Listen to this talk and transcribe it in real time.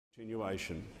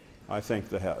Continuation. I thank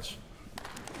the House.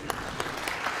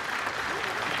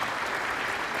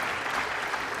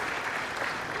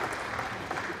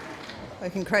 I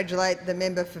congratulate the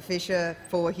member for Fisher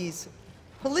for his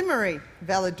preliminary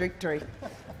valedictory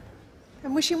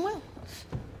and wish him well.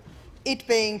 It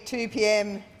being 2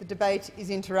 p.m, the debate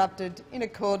is interrupted in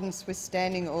accordance with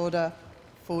Standing Order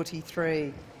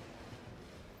 43.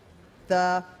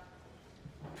 The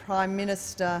Prime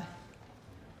Minister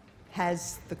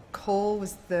has the call.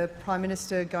 Was the Prime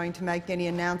Minister going to make any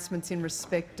announcements in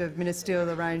respect of ministerial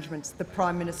arrangements? The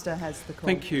Prime Minister has the call.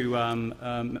 Thank you,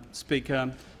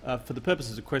 Speaker. For the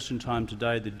purposes of question time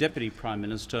today, the Deputy Prime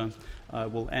Minister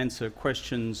will answer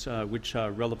questions which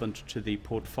are relevant to the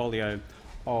portfolio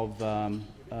of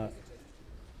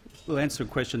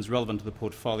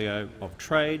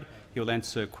trade. He will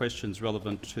answer questions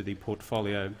relevant to the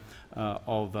portfolio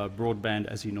of broadband,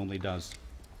 as he normally does.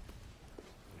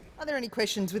 Are there any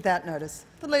questions without notice?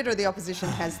 The Leader of the Opposition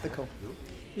has the call.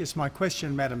 Yes, my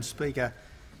question, Madam Speaker,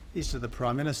 is to the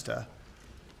Prime Minister.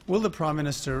 Will the Prime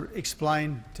Minister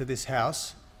explain to this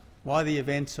House why the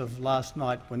events of last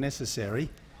night were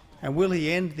necessary, and will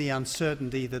he end the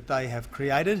uncertainty that they have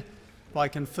created by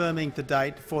confirming the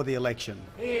date for the election?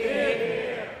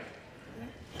 The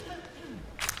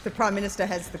Prime Minister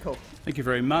has the call. Thank you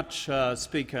very much,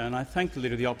 Speaker, and I thank the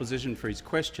Leader of the Opposition for his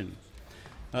question.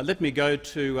 Let me go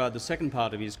to the second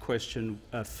part of his question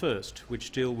first,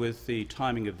 which deal with the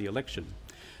timing of the election.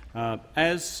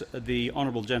 As the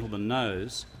honourable gentleman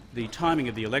knows, the timing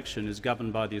of the election is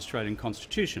governed by the Australian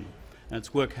Constitution, and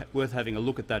it's worth having a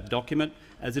look at that document,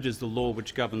 as it is the law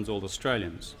which governs all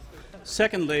Australians.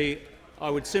 Secondly, I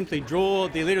would simply draw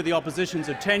the Leader of the Opposition's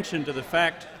attention to the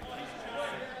fact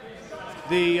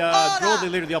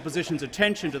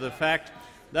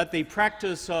that the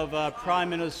practice of Prime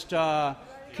Minister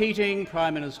Keating,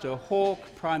 Prime Minister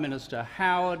Hawke, Prime Minister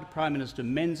Howard, Prime Minister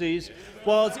Menzies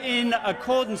was in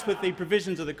accordance with the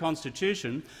provisions of the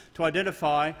Constitution to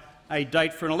identify a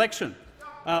date for an election.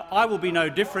 I will be no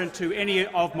different to any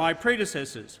of my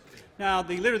predecessors. Now,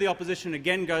 the Leader of the Opposition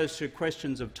again goes to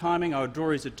questions of timing. I would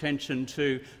draw his attention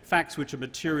to facts which are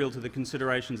material to the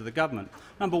considerations of the government.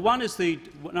 Number one is the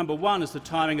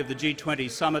timing of the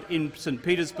G20 summit in St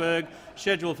Petersburg,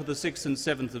 scheduled for the 6th and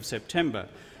 7th of September.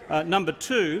 Number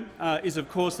two is, of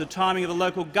course, the timing of the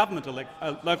local government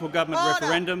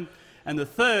referendum. And the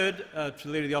third, to the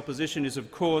Leader of the Opposition, is,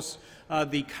 of course,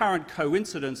 the current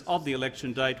coincidence of the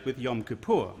election date with Yom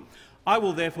Kippur. I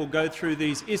will therefore go through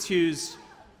these issues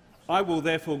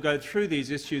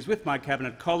with my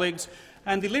Cabinet colleagues,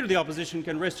 and the Leader of the Opposition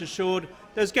can rest assured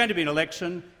there's going to be an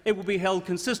election. It will be held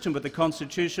consistent with the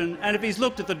Constitution, and if he's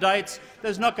looked at the dates,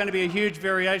 there's not going to be a huge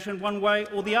variation one way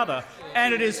or the other.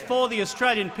 And it is for the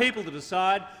Australian people to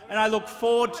decide, and I look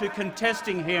forward to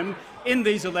contesting him in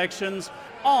these elections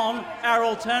on our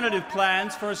alternative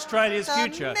plans for Australia's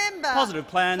future. Positive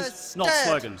plans, not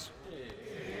slogans.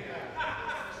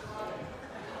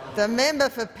 The member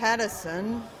for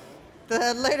Paterson.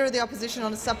 The Leader of the Opposition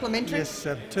on a supplementary. Yes,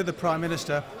 to the Prime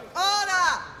Minister.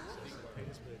 Order!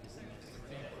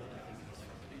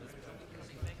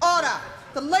 Order!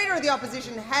 The Leader of the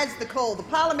Opposition has the call. The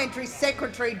Parliamentary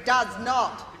Secretary does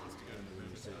not.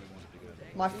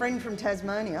 My friend from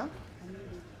Tasmania.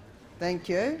 Thank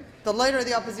you. The Leader of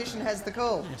the Opposition has the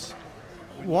call. Yes.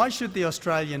 Why should the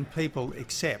Australian people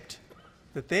accept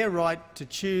that their right to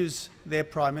choose their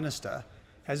Prime Minister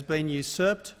has been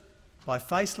usurped by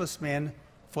faceless men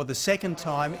for the second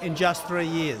time in just 3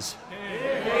 years?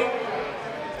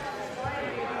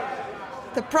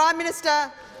 The Prime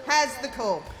Minister has the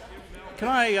call. Can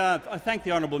I thank the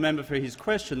honourable member for his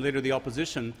question, Leader of the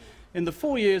Opposition. In the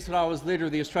 4 years that I was Leader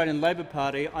of the Australian Labor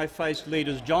Party, I faced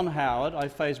leaders John Howard, I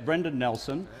faced Brendan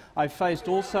Nelson, I faced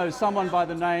also someone by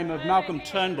the name of Malcolm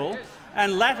Turnbull,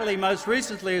 and latterly, most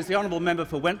recently, as the honourable member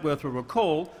for Wentworth will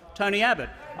recall, Tony Abbott.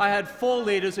 I had 4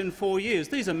 leaders in 4 years.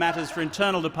 These are matters for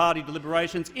internal party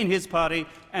deliberations in his party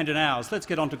and in ours. Let's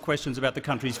get on to questions about the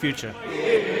country's future.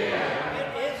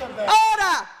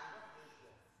 Order!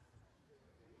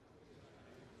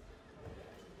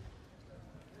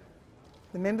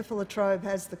 The member for Latrobe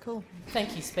has the call.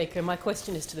 Thank you, Speaker. My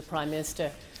question is to the Prime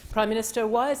Minister. Prime Minister,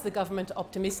 why is the government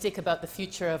optimistic about the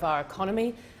future of our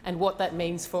economy and what that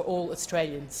means for all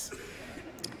Australians?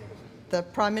 The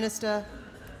Prime Minister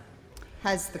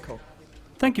has the call.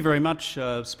 Thank you very much,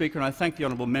 Speaker, and I thank the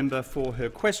honourable member for her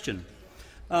question.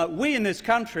 We in this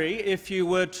country, if you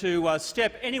were to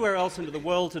step anywhere else into the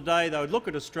world today, they would look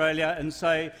at Australia and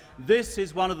say, this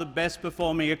is one of the best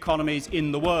performing economies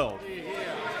in the world.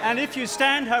 And if you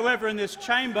stand, however, in this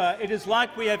chamber, it is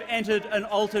like we have entered an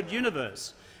altered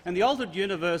universe. And the altered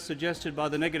universe suggested by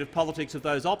the negative politics of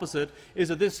those opposite is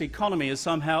that this economy is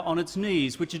somehow on its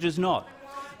knees, which it is not.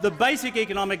 The basic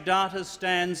economic data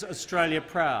stands Australia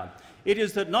proud. It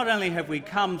is that not only have we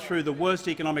come through the worst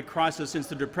economic crisis since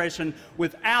the Depression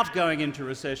without going into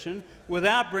recession,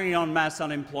 without bringing on mass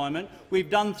unemployment,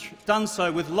 we've done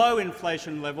so with low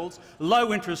inflation levels,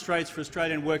 low interest rates for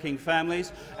Australian working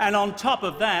families, and on top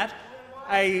of that,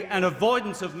 an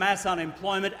avoidance of mass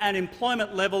unemployment and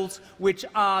employment levels which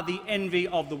are the envy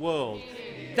of the world.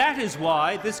 That is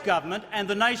why this government and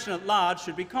the nation at large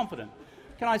should be confident.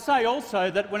 Can I say also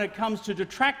that when it comes to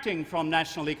detracting from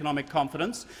national economic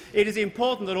confidence, it is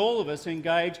important that all of us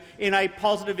engage in a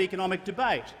positive economic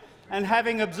debate. And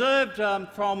having observed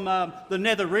from the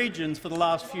nether regions for the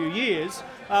last few years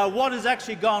what has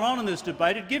actually gone on in this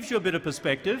debate, it gives you a bit of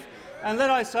perspective. And let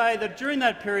I say that during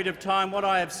that period of time what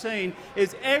I have seen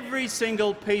is every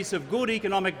single piece of good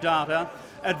economic data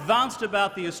advanced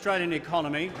about the Australian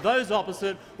economy, those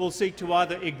opposite will seek to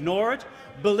either ignore it,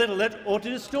 belittle it or to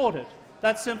distort it.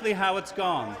 That's simply how it's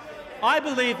gone. I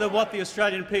believe that what the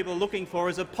Australian people are looking for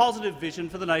is a positive vision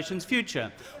for the nation's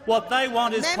future. What they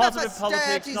want is positive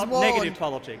politics, not negative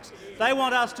politics. They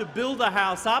want us to build the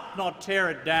house up, not tear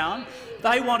it down.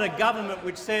 They want a government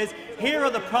which says, here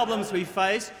are the problems we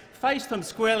face them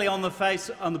squarely on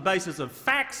the basis of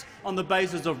facts, on the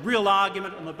basis of real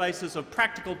argument, on the basis of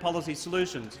practical policy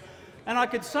solutions. And I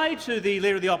could say to the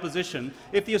Leader of the Opposition,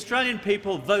 if the Australian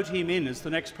people vote him in as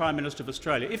the next Prime Minister of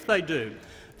Australia, if they do,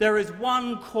 there is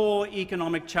one core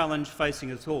economic challenge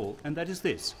facing us all, and that is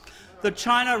this. The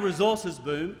China resources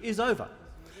boom is over,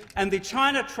 and the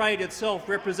China trade itself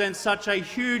represents such a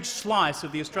huge slice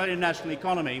of the Australian national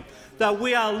economy that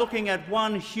we are looking at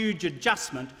one huge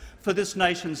adjustment for this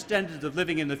nation's standards of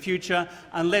living in the future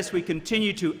unless we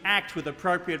continue to act with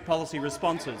appropriate policy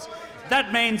responses.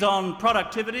 That means on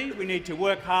productivity, we need to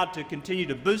work hard to continue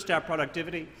to boost our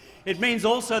productivity. It means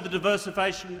also the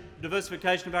diversification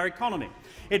of our economy.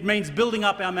 It means building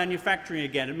up our manufacturing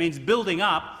again. It means building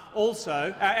up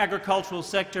also our agricultural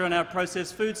sector and our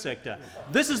processed food sector.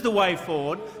 This is the way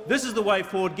forward. This is the way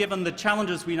forward given the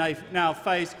challenges we now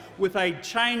face with a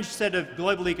changed set of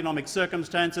global economic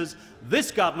circumstances.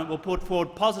 This government will put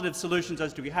forward positive solutions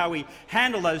as to how we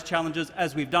handle those challenges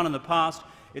as we've done in the past.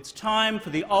 It's time for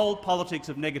the old politics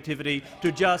of negativity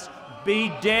to just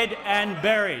be dead and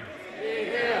buried.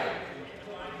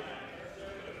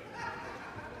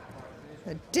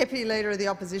 The Deputy Leader of the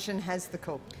Opposition has the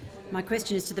call. My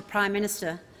question is to the Prime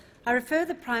Minister. I refer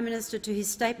the Prime Minister to his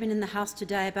statement in the House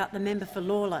today about the member for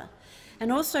Lalor,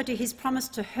 and also to his promise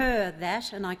to her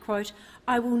that, and I quote,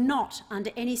 "I will not,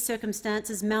 under any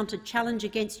circumstances, mount a challenge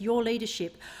against your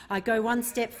leadership. I go one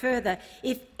step further.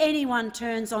 If anyone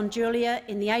turns on Julia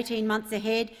in the 18 months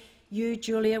ahead, you,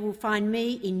 Julia, will find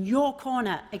me in your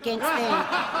corner against them."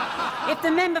 If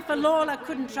the member for Lalor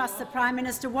couldn't trust the Prime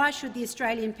Minister, why should the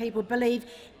Australian people believe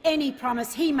any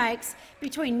promise he makes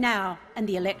between now and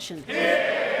the election?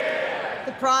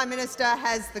 The Prime Minister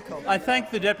has the call. I thank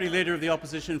the Deputy Leader of the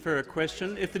Opposition for her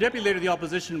question. If the Deputy Leader of the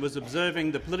Opposition was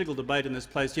observing the political debate in this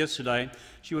place yesterday,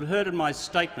 she would have heard in my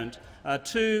statement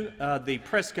to the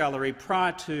press gallery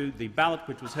prior to the ballot,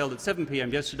 which was held at 7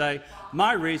 p.m. yesterday,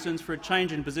 my reasons for a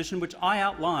change in position which I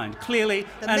outlined clearly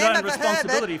and own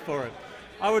responsibility for it.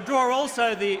 I would draw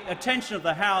also the attention of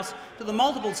the House to the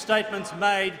multiple statements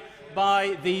made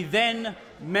by the then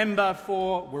member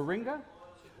for Warringah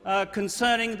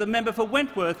concerning the member for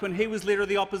Wentworth when he was Leader of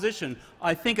the Opposition.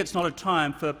 I think it's not a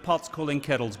time for pots calling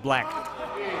kettles black.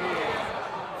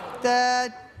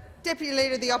 The Deputy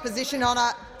Leader of the Opposition,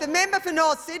 Honour. The member for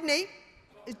North Sydney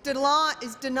is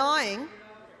denying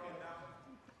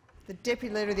the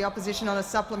Deputy Leader of the Opposition on a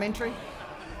supplementary.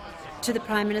 To the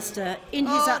Prime Minister, in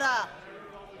his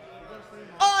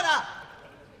Order!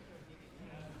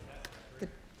 The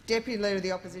Deputy Leader of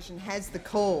the Opposition has the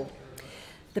call.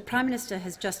 The Prime Minister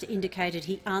has just indicated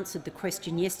he answered the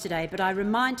question yesterday, but I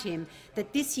remind him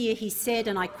that this year he said,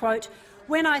 and I quote,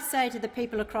 "When I say to the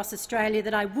people across Australia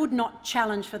that I would not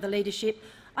challenge for the leadership,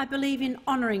 I believe in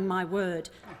honouring my word.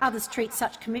 Others treat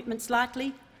such commitments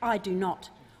lightly. I do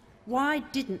not." Why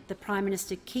didn't the Prime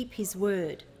Minister keep his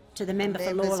word to the member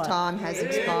for Lalor? The member's time has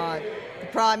expired. The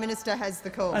Prime Minister has the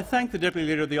call. I thank the Deputy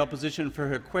Leader of the Opposition for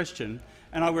her question,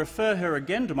 and I refer her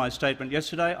again to my statement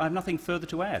yesterday. I have nothing further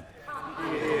to add.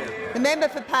 The member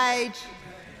for Page.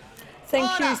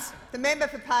 Thank you. The member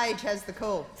for Page has the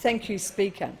call. Thank you,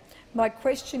 Speaker. My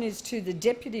question is to the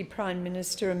Deputy Prime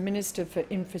Minister and Minister for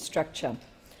Infrastructure.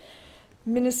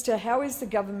 Minister, how is the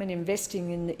government investing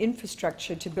in the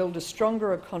infrastructure to build a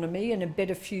stronger economy and a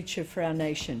better future for our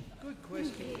nation? Good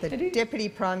question. The Deputy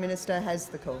Prime Minister has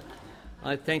the call.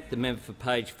 I thank the member for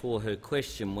Page for her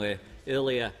question, where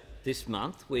earlier this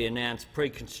month we announced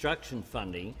pre-construction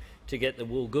funding to get the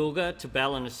Woolgoolga to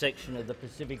Ballina section of the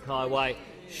Pacific Highway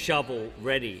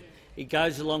shovel-ready. It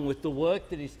goes along with the work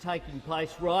that is taking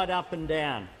place right up and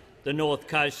down the north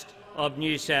coast of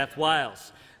New South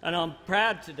Wales. And I'm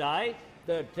proud today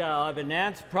that I've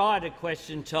announced prior to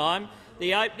question time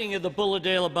the opening of the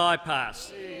Bulahdelah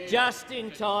bypass, just in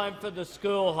time for the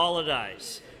school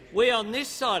holidays. We on this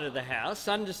side of the House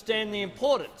understand the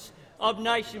importance of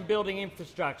nation-building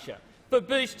infrastructure for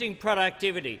boosting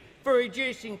productivity, for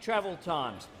reducing travel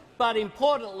times, but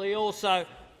importantly also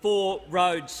for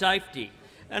road safety.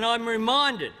 And I'm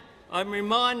reminded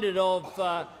of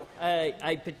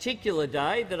a particular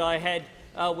day that I had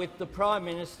with the Prime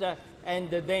Minister and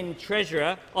the then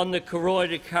Treasurer on the Koroy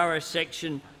to Curra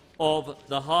section of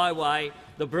the highway,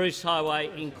 the Bruce Highway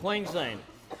in Queensland.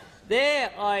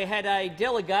 There I had a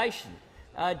delegation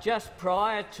just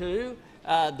prior to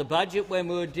the budget, when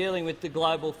we were dealing with the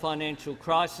global financial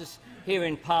crisis here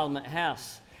in Parliament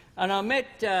House. And I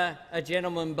met a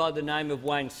gentleman by the name of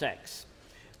Wayne Sachs.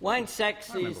 Wayne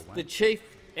Sachs is the Chief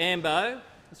Ambo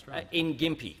in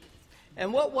Gympie.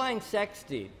 And what Wayne Sachs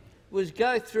did was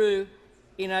go through,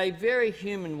 in a very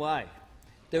human way,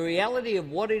 the reality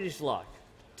of what it is like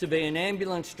to be an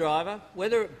ambulance driver,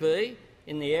 whether it be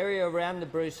in the area around the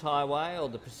Bruce Highway or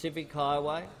the Pacific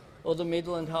Highway or the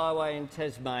Midland Highway in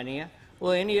Tasmania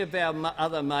or any of our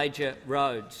other major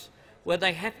roads, where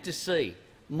they have to see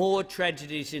more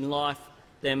tragedies in life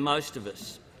than most of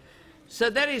us. So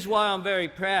that is why I'm very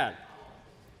proud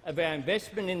of our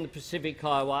investment in the Pacific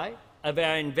Highway, of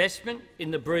our investment in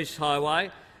the Bruce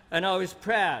Highway, and I was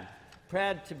proud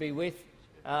to be with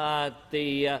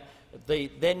the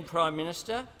then Prime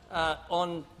Minister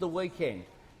on the weekend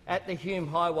at the Hume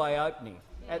Highway opening,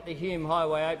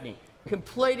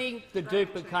 completing the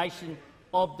duplication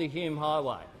of the Hume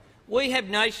Highway. We have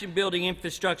nation-building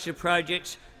infrastructure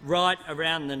projects right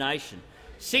around the nation.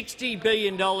 $60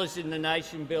 billion in the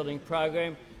nation-building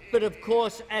program, but of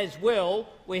course, as well,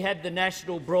 we have the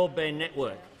National Broadband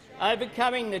Network,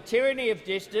 overcoming the tyranny of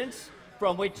distance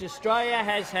from which Australia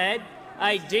has had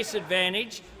a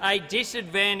disadvantage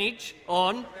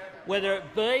on, whether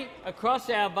it be across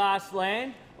our vast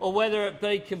land or whether it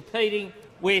be competing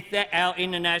with our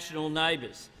international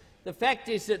neighbours. The fact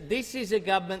is that this is a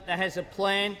government that has a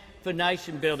plan for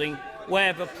nation-building. We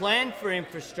have a plan for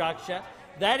infrastructure.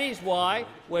 That is why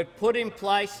we've put in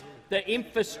place the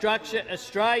Infrastructure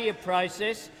Australia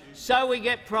process, so we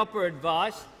get proper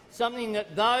advice, something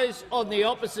that those on the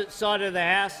opposite side of the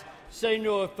House seem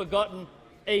to have forgotten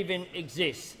even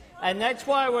exists. And that's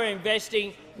why we're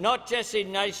investing not just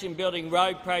in nation-building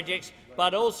road projects,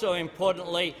 but also,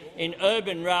 importantly, in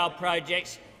urban rail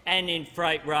projects and in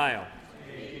freight rail.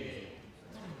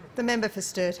 The member for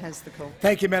Sturt has the call.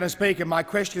 Thank you, Madam Speaker. My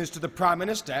question is to the Prime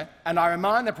Minister, and I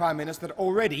remind the Prime Minister that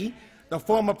already the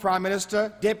former Prime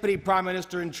Minister, Deputy Prime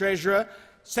Minister and Treasurer,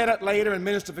 Senate Leader and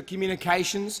Minister for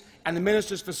Communications, and the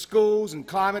Ministers for Schools and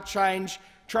Climate Change,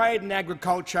 Trade and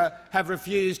Agriculture have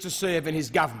refused to serve in his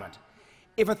government.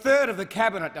 If a third of the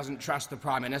Cabinet doesn't trust the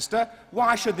Prime Minister,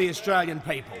 why should the Australian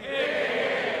people?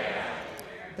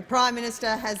 The Prime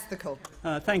Minister has the call.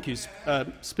 Thank you,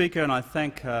 Speaker, and I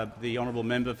thank the honourable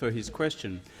member for his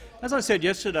question. As I said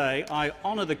yesterday, I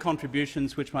honour the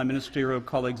contributions which my ministerial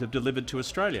colleagues have delivered to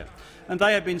Australia, and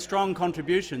they have been strong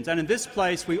contributions. And in this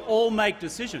place, we all make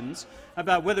decisions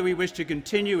about whether we wish to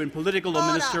continue in political or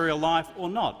ministerial life or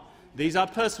not. These are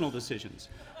personal decisions,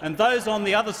 and those on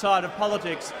the other side of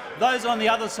politics,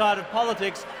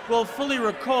 will fully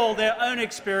recall their own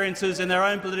experiences in their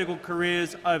own political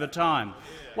careers over time.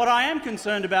 What I am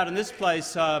concerned about in this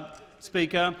place,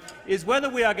 Speaker, is whether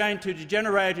we are going to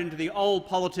degenerate into the old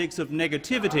politics of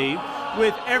negativity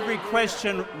with every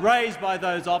question raised by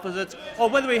those opposites, or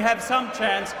whether we have some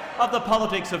chance of the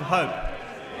politics of hope.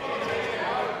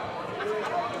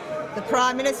 The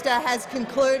Prime Minister has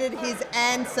concluded his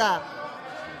answer.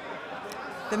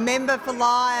 The member for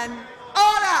Lyons.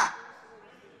 Order!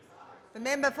 The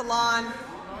member for Lyons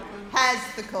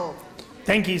has the call.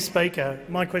 Thank you, Speaker.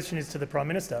 My question is to the Prime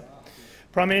Minister.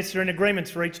 Prime Minister, in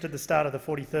agreements reached at the start of the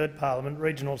 43rd Parliament,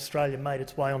 regional Australia made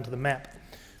its way onto the map,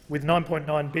 with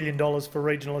 $9.9 billion for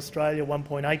regional Australia,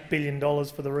 $1.8 billion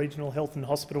for the Regional Health and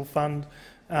Hospital Fund,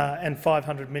 and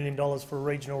 $500 million for a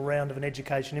regional round of an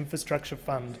education infrastructure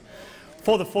fund.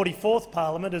 For the 44th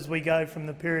Parliament, as we go from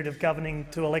the period of governing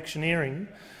to electioneering,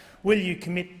 will you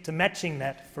commit to matching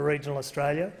that for regional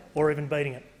Australia or even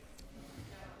beating it?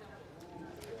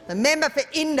 The member for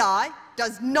Indi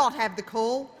does not have the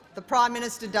call. The Prime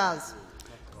Minister does.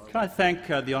 Can I thank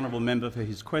the honourable member for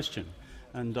his question?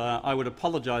 and I would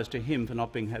apologise to him for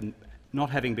not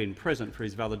having been present for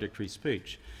his valedictory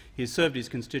speech. He has served his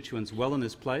constituents well in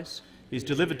this place. He's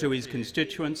delivered to his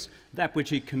constituents that which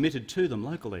he committed to them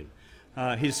locally.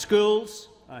 His schools,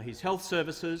 his health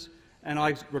services, and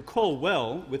I recall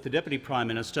well, with the Deputy Prime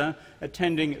Minister,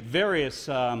 attending various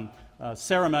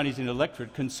ceremonies in the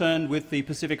electorate concerned with the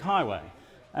Pacific Highway.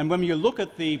 And when you look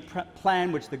at the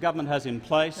plan which the government has in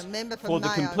place for the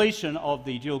completion of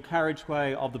the dual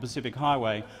carriageway of the Pacific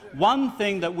Highway, one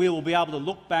thing that we will be able to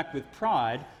look back with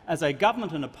pride as a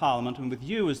government and a parliament, and with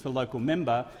you as the local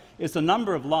member, is the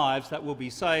number of lives that will be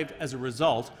saved as a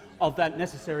result of that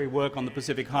necessary work on the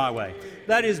Pacific Highway.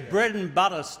 That is bread and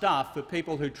butter stuff for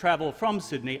people who travel from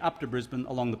Sydney up to Brisbane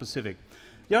along the Pacific.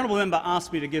 The honourable member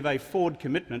asked me to give a forward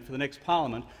commitment for the next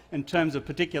parliament in terms of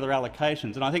particular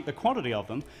allocations, and I think the quantity of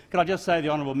them. Can I just say to the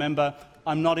honourable member,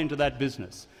 I'm not into that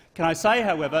business. Can I say,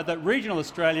 however, that regional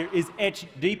Australia is etched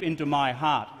deep into my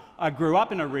heart. I grew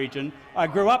up in a region. I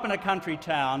grew up in a country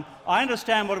town. I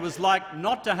understand what it was like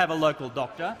not to have a local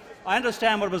doctor. I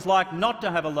understand what it was like not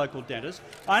to have a local dentist.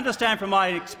 I understand from my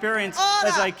experience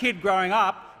as a kid growing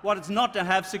up what it's not to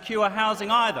have secure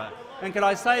housing either. And can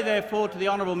I say, therefore, to the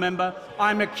honourable member,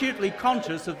 I'm acutely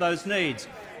conscious of those needs.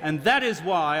 And that is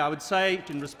why I would say,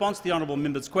 in response to the honourable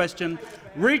member's question,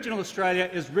 regional Australia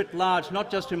is writ large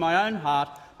not just in my own heart,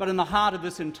 but in the heart of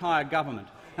this entire government.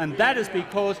 And that is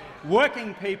because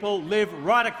working people live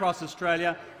right across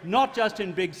Australia, not just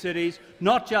in big cities,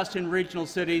 not just in regional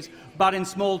cities, but in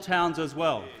small towns as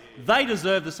well. They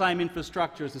deserve the same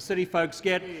infrastructure as the city folks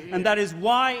get, and that is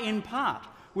why, in part,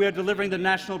 we are delivering the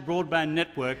national broadband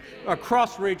network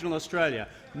across regional Australia.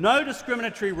 No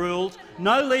discriminatory rules,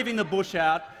 no leaving the bush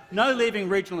out, no leaving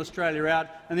regional Australia out,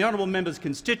 and the honourable member's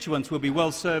constituents will be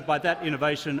well served by that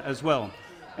innovation as well.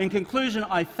 In conclusion,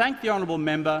 I thank the honourable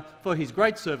member for his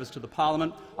great service to the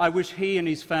parliament. I wish he and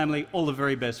his family all the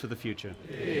very best for the future.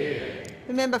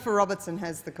 The member for Robertson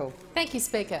has the call. Thank you,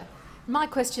 Speaker. My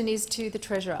question is to the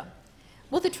Treasurer.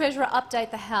 Will the Treasurer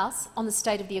update the House on the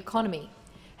state of the economy?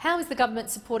 How is the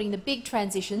government supporting the big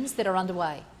transitions that are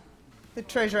underway? The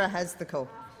Treasurer has the call.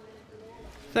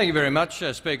 Thank you very much,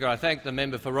 Speaker. I thank the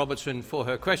member for Robertson for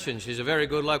her question. She's a very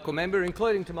good local member,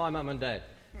 including to my mum and dad,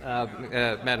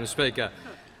 Madam Speaker.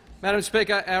 Madam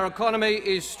Speaker, our economy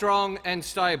is strong and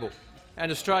stable,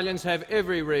 and Australians have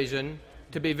every reason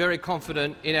to be very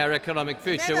confident in our economic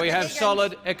future. We have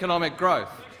solid economic growth,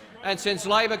 and since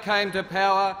Labor came to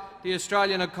power, the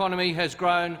Australian economy has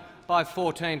grown by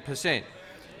 14%.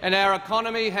 And our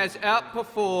economy has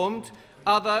outperformed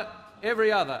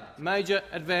every other major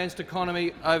advanced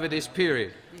economy over this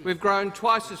period. We've grown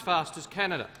twice as fast as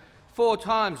Canada, 4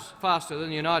 times faster than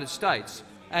the United States,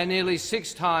 and nearly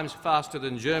 6 times faster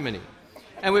than Germany.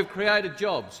 And we've created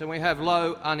jobs, and we have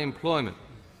low unemployment.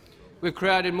 We've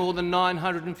created more than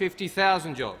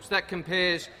 950,000 jobs. That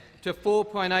compares to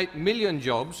 4.8 million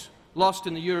jobs lost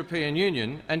in the European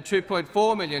Union and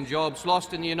 2.4 million jobs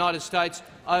lost in the United States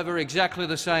over exactly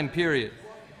the same period.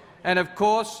 And of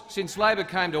course, since Labor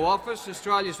came to office,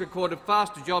 Australia's recorded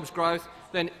faster jobs growth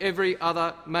than every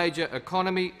other major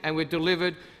economy, and we've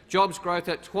delivered jobs growth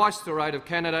at twice the rate of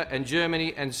Canada and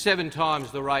Germany and 7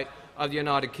 times the rate of the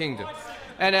United Kingdom.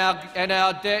 And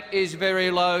our debt is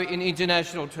very low in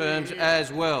international terms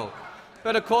as well.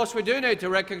 But of course, we do need to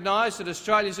recognise that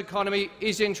Australia's economy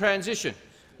is in transition.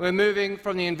 We're moving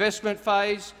from the investment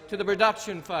phase to the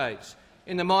production phase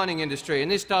in the mining industry,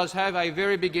 and this does have a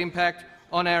very big impact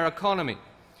on our economy.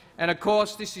 And of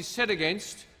course, this is set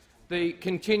against the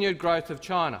continued growth of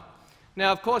China.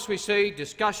 Now, of course, we see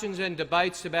discussions and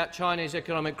debates about Chinese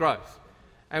economic growth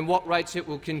and what rates it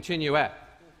will continue at.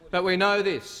 But we know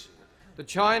this. The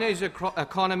Chinese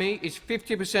economy is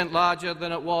 50% larger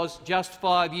than it was just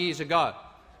 5 years ago.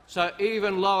 So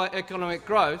even lower economic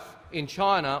growth in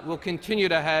China will continue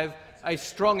to have a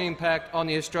strong impact on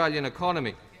the Australian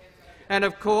economy. And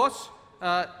of course,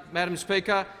 Madam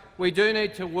Speaker, we do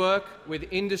need to work with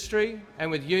industry and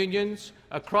with unions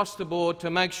across the board to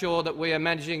make sure that we are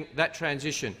managing that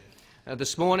transition.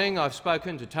 This morning I've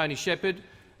spoken to Tony Shepherd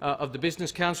of the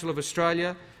Business Council of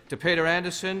Australia, to Peter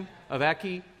Anderson of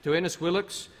ACCI, to Ennis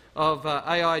Willocks of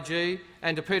AIG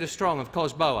and to Peter Strong of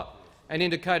COSBOA, and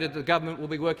indicated the government will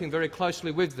be working very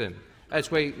closely with them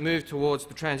as we move towards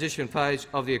the transition phase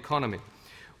of the economy.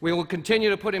 We will continue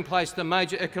to put in place the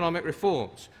major economic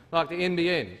reforms like the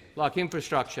NBN, like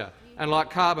infrastructure and like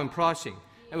carbon pricing,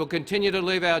 and we'll continue to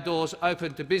leave our doors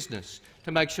open to business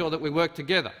to make sure that we work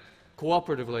together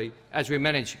cooperatively as we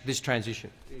manage this transition.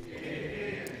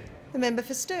 The member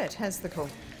for Sturt has the call.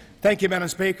 Thank you, Madam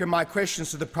Speaker. My question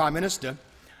is to the Prime Minister.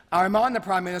 I remind the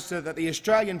Prime Minister that the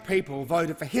Australian people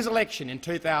voted for his election in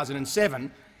 2007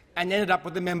 and ended up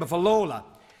with the member for Lalor.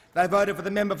 They voted for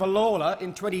the member for Lalor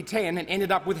in 2010 and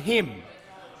ended up with him.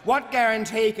 What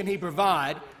guarantee can he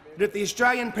provide that if the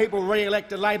Australian people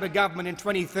re-elect a Labor government in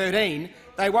 2013,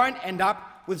 they won't end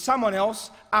up with someone else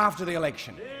after the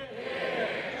election?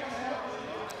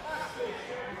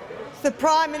 The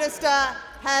Prime Minister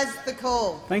has the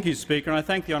call. Thank you, Speaker, and I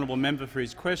thank the honourable member for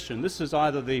his question. This is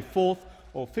either the fourth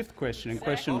or fifth question in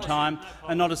question time,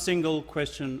 and not a single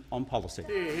question on policy.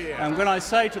 And when I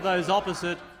say to those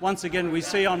opposite, once again we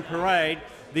see on parade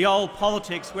the old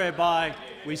politics whereby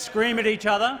we scream at each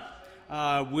other,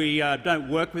 we don't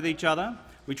work with each other,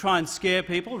 we try and scare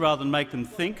people rather than make them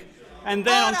think, and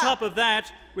then on top of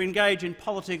that we engage in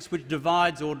politics which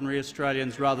divides ordinary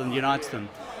Australians rather than unites them.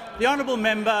 The honourable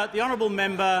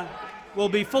member will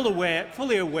be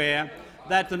fully aware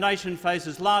that the nation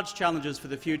faces large challenges for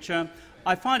the future.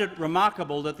 I find it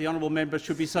remarkable that the honourable member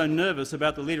should be so nervous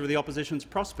about the Leader of the Opposition's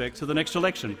prospects for the next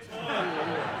election.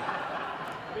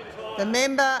 The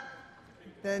member,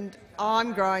 and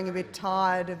I'm growing a bit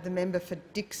tired of the member for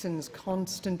Dixon's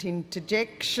constant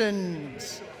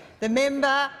interjections. The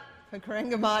member for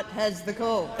Corangamite has the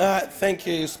call. Thank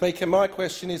you, Speaker. My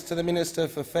question is to the Minister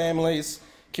for Families,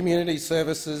 Community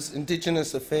Services,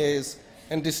 Indigenous Affairs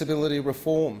and Disability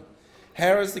Reform.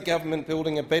 How is the government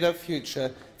building a better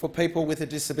future for people with a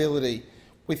disability,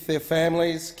 with their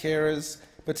families, carers,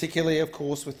 particularly, of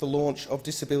course, with the launch of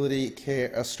Disability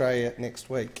Care Australia next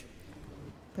week?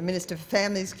 The Minister for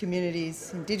Families,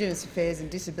 Communities, Indigenous Affairs and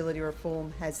Disability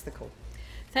Reform has the call.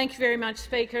 Thank you very much,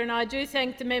 Speaker. And I do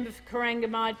thank the member for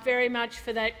Corangamite very much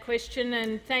for that question,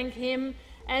 and thank him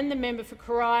and the member for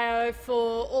Corio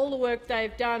for all the work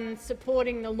they've done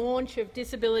supporting the launch of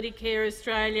Disability Care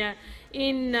Australia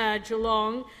in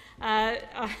Geelong. I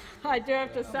do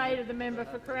have to say to the member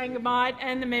for Corangamite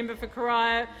and the member for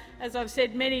Corio, as I've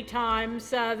said many times,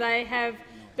 they have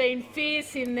been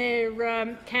fierce in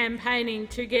their campaigning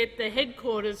to get the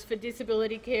headquarters for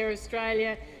Disability Care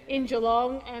Australia in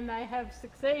Geelong, and they have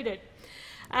succeeded.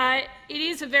 It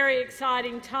is a very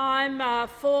exciting time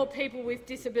for people with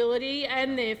disability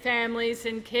and their families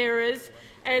and carers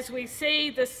as we see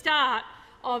the start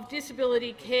of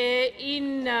disability care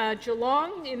in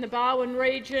Geelong, in the Barwon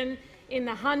region, in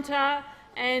the Hunter,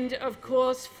 and of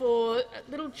course for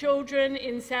little children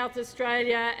in South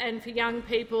Australia and for young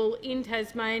people in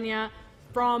Tasmania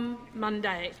from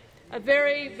Monday. A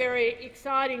very, very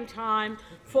exciting time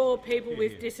for people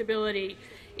with disability.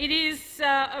 It is,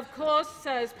 of course,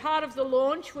 as part of the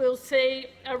launch, we'll see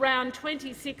around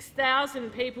 26,000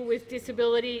 people with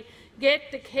disability get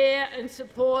the care and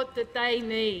support that they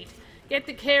need, get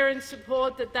the care and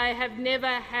support that they have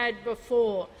never had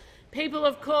before. People,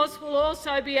 of course, will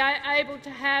also be able to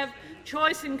have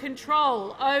choice and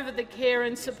control over the care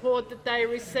and support that they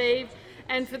receive,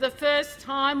 and for the first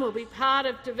time will be part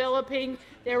of developing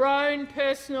their own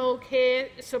personal care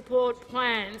support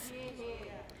plans.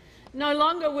 No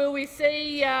longer will we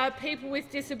see people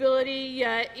with disability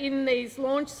in these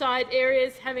launch site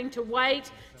areas having to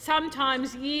wait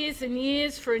sometimes years and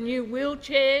years for a new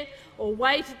wheelchair, or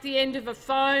wait at the end of a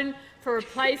phone for a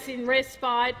place in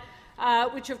respite,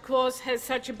 which of course has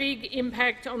such a big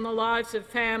impact on the lives of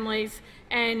families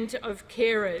and of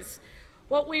carers.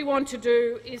 What we want to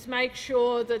do is make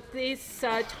sure that this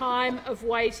time of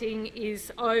waiting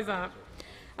is over.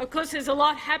 Of course, there's a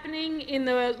lot happening in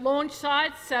the launch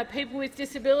sites. People with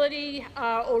disability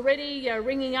are already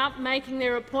ringing up, making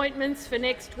their appointments for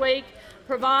next week.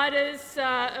 Providers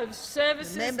of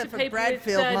services to people with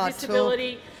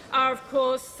disability are, of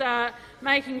course,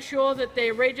 making sure that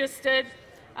they're registered.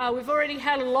 We've already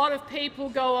had a lot of people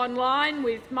go online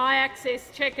with My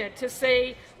Access Checker to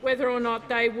see whether or not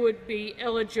they would be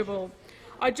eligible.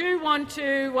 I do want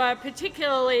to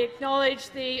particularly acknowledge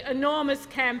the enormous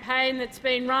campaign that's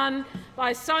been run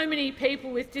by so many people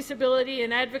with disability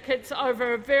and advocates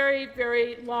over a very,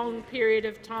 very long period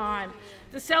of time.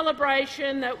 The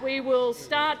celebration that we will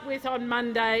start with on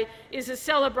Monday is a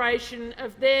celebration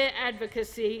of their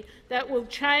advocacy that will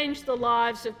change the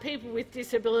lives of people with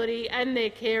disability and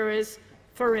their carers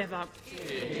forever.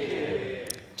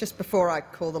 Just before I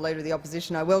call the Leader of the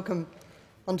Opposition, I welcome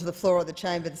onto the floor of the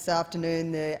chamber this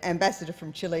afternoon the Ambassador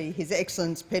from Chile, His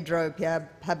Excellence Pedro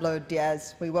Pablo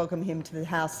Diaz. We welcome him to the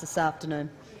House this afternoon.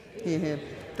 Hear, hear.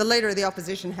 The Leader of the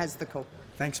Opposition has the call.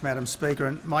 Thanks, Madam Speaker.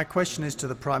 And my question is to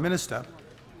the Prime Minister.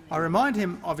 I remind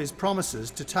him of his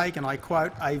promises to take, and I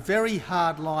quote, a very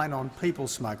hard line on people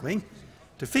smuggling,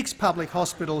 to fix public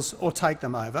hospitals or take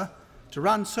them over, to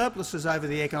run surpluses over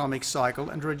the economic cycle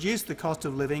and to reduce the cost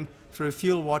of living through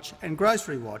Fuel Watch and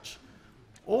Grocery Watch.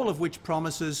 all of which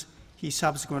promises he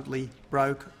subsequently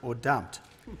broke or dumped.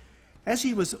 As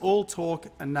he was all talk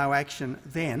and no action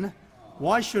then,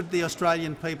 why should the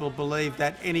Australian people believe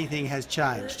that anything has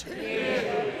changed?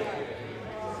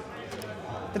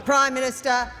 The Prime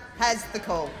Minister has the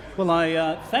call. Well,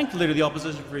 I thank the Leader of the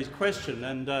Opposition for his question,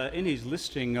 and in his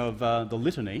listing of the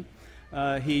litany,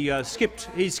 he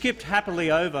skipped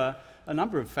happily over a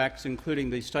number of facts, including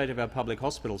the state of our public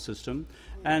hospital system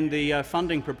and the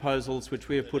funding proposals which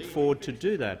we have put forward to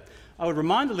do that. I would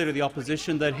remind the Leader of the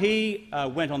Opposition that he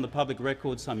went on the public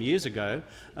record some years ago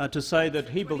to say that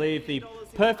he believed the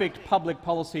perfect public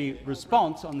policy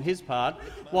response on his part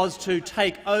was to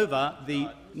take over the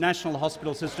National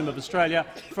Hospital System of Australia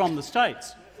from the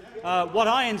states. What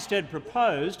I instead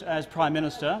proposed as Prime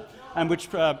Minister, and which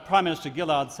Prime Minister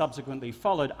Gillard subsequently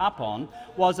followed up on,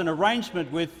 was an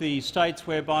arrangement with the states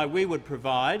whereby we would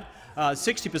provide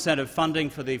 60% of funding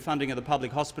for the funding of the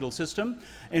public hospital system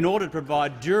in order to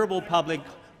provide durable public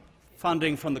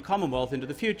funding from the Commonwealth into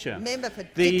the future. Member for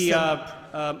Dixon.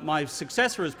 My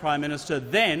successor as Prime Minister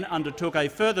then undertook a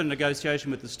further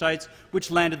negotiation with the states,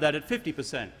 which landed that at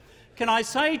 50%. Can I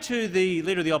say to the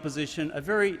Leader of the Opposition a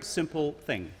very simple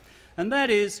thing, and that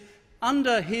is,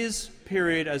 under his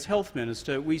period as Health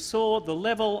Minister, we saw the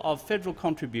level of federal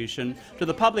contribution to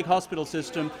the public hospital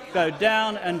system go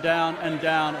down and down and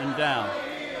down and down.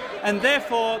 And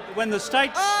therefore, when the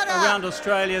states around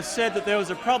Australia said that there was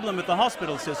a problem with the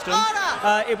hospital system,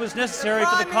 it was necessary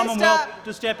for the Commonwealth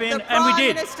to step in, and we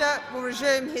did. The Prime Minister will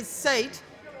resume his seat.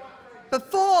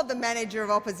 Before the Manager of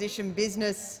Opposition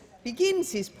Business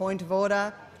begins his point of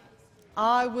order,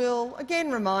 I will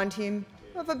again remind him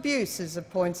of abuses of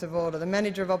points of order. The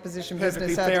Manager of Opposition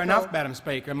Business. Perfectly fair enough, Madam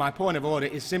Speaker. My point of order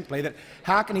is simply that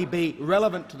how can he be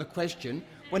relevant to the question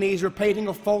when he is repeating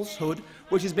a falsehood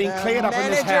which has been cleared up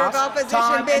in this House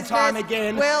time and time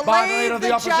again by the Leader of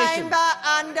the Opposition? Chamber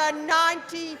under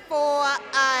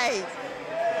 94A.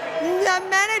 The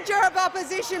Manager of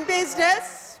Opposition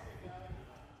Business.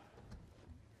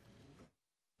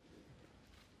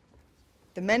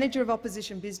 The Manager of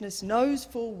Opposition Business knows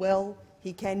full well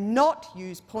he cannot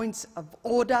use points of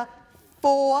order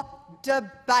for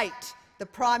debate. The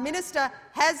Prime Minister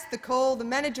has the call. The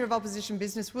Manager of Opposition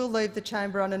Business will leave the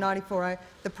chamber under 94A.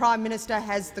 The Prime Minister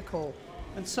has the call.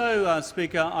 And so,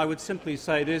 Speaker, I would simply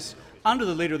say this. Under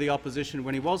the Leader of the Opposition,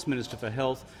 when he was Minister for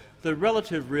Health, the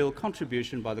relative real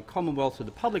contribution by the Commonwealth to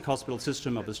the public hospital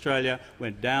system of Australia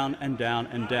went down and down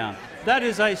and down. That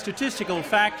is a statistical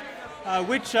fact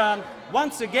which,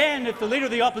 once again, if the Leader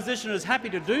of the Opposition is happy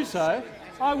to do so,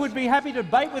 I would be happy to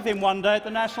debate with him one day at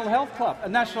the National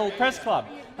Press Club.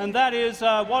 And that is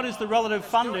what is the relative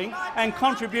funding and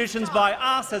contributions by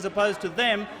us as opposed to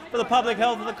them for the public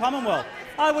health of the Commonwealth.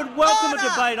 I would welcome a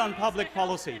debate on public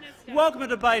policy, welcome a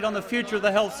debate on the future of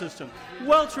the health system,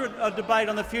 welcome a debate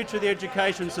on the future of the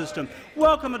education system,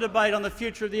 welcome a debate on the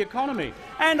future of the economy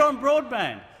and on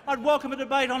broadband. I'd welcome a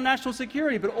debate on national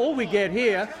security, but all we get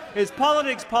here is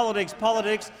politics, politics,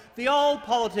 politics, the old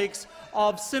politics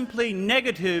of simply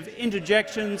negative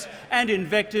interjections and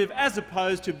invective, as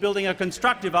opposed to building a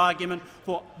constructive argument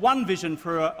for one vision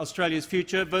for Australia's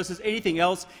future versus anything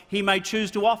else he may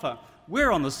choose to offer.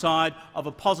 We're on the side of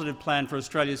a positive plan for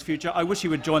Australia's future. I wish he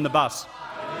would join the bus.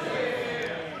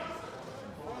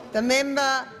 The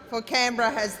member for Canberra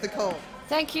has the call.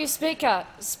 Thank you, Speaker.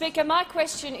 Speaker, my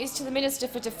question is to the Minister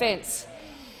for Defence.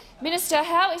 Minister,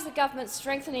 how is the government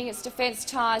strengthening its defence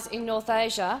ties in North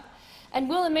Asia, and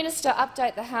will the minister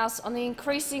update the House on the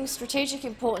increasing strategic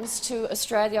importance to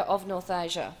Australia of North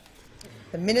Asia?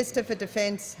 The Minister for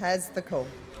Defence has the call.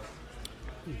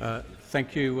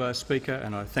 Thank you, Speaker,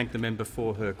 and I thank the member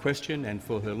for her question and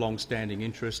for her long-standing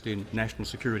interest in national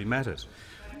security matters.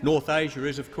 North Asia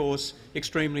is, of course,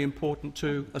 extremely important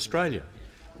to Australia.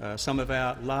 Some of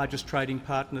our largest trading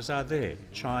partners are there: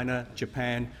 China,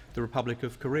 Japan, the Republic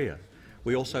of Korea.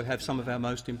 We also have some of our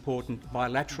most important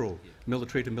bilateral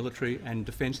military-to-military and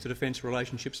defence-to-defence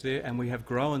relationships there, and we have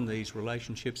grown these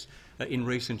relationships in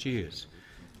recent years.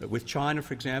 With China,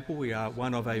 for example, we are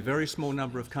one of a very small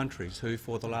number of countries who,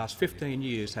 for the last 15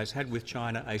 years, has had with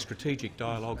China a strategic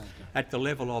dialogue at the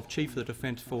level of Chief of the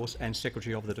Defence Force and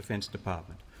Secretary of the Defence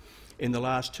Department. In the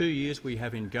last 2 years, we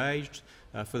have engaged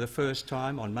for the first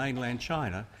time on mainland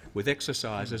China with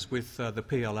exercises with the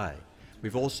PLA.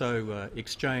 We've also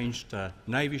exchanged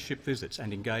Navy ship visits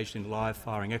and engaged in live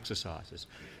firing exercises.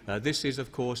 This is,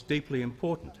 of course, deeply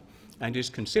important and is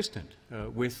consistent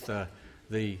with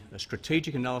the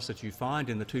strategic analysis you find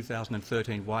in the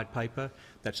 2013 White Paper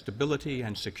that stability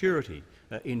and security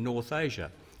in North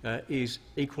Asia is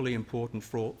equally important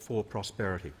for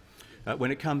prosperity.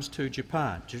 When it comes to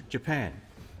Japan,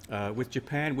 With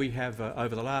Japan, we have,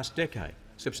 over the last decade,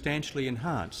 substantially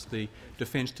enhanced the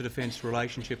defence-to-defence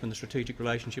relationship and the strategic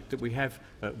relationship that we have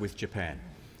with Japan.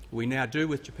 We now do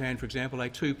with Japan, for example, a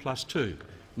 2+2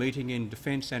 meeting in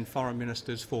defence and foreign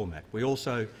ministers format. We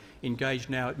also engage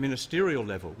now at ministerial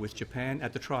level with Japan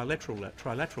at the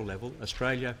trilateral level,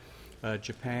 Australia,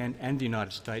 Japan and the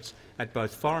United States, at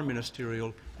both foreign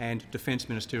ministerial and defence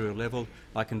ministerial level.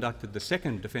 I conducted the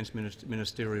second defence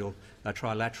ministerial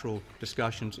trilateral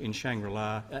discussions in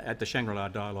Shangri-La, at the Shangri-La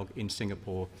Dialogue in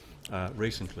Singapore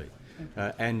recently.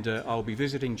 And I'll be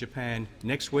visiting Japan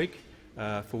next week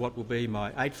for what will be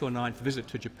my 8th or 9th visit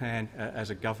to Japan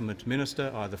as a government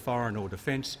minister, either foreign or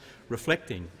defence,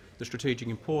 reflecting the strategic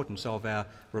importance of our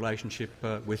relationship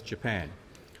with Japan.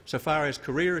 So far as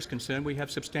Korea is concerned, we have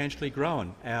substantially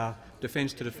grown our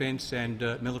defence-to-defence and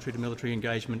military-to-military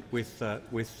engagement with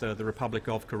the Republic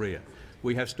of Korea.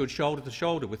 We have stood shoulder to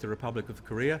shoulder with the Republic of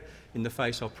Korea in the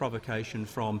face of provocation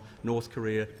from North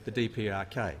Korea, the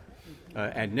DPRK.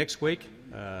 And next week,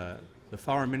 the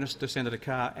Foreign Minister, Senator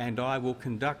Carr, and I will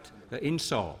conduct in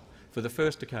Seoul, for the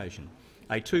first occasion,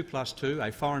 a 2+2,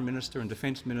 a Foreign Minister and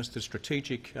Defence Minister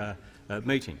strategic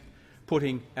meeting,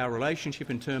 putting our relationship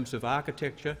in terms of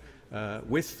architecture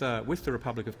with the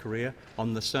Republic of Korea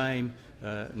on the same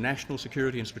national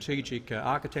security and strategic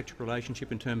architecture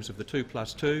relationship in terms of the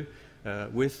 2+2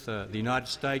 with the United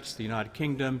States, the United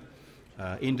Kingdom,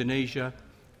 Indonesia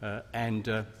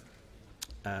and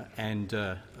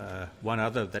one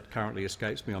other that currently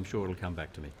escapes me. I'm sure it'll come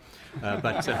back to me.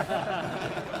 But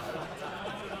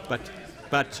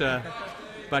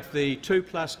the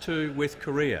 2+2 with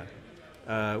Korea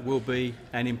will be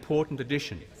an important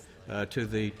addition to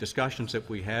the discussions that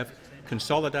we have,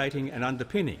 consolidating and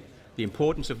underpinning the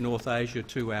importance of North Asia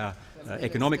to our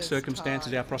economic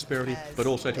circumstances, our prosperity, but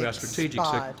also to our strategic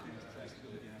circumstances.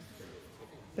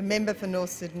 The member for North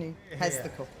Sydney has the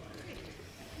call.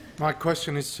 My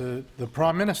question is to the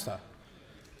Prime Minister.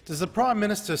 Does the Prime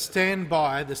Minister stand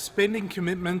by the spending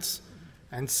commitments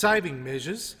and saving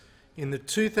measures in the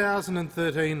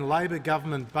 2013 Labor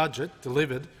government budget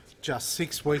delivered just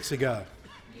 6 weeks ago?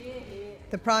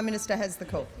 The Prime Minister has the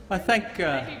call. I thank. What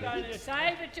are you going to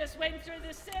say? It just went through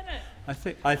the Senate.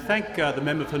 I thank the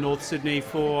member for North Sydney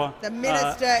for. The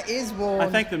Minister is warned. I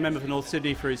thank the member for North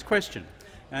Sydney for his question,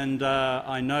 and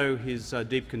I know his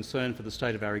deep concern for the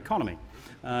state of our economy.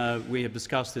 We have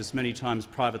discussed this many times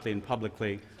privately and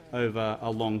publicly over a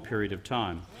long period of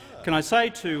time. Can I say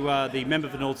to the member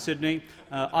for North Sydney,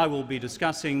 I will be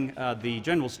discussing the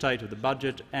general state of the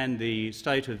budget and the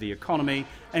state of the economy,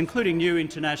 including new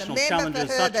international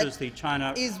challenges such as the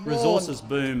China resources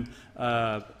boom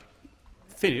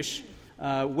finish.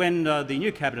 When the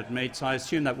new cabinet meets, I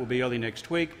assume that will be early next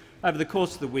week. Over the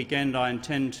course of the weekend, I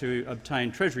intend to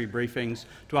obtain Treasury briefings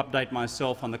to update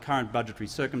myself on the current budgetary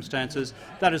circumstances.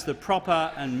 That is the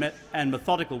proper and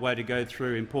methodical way to go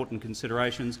through important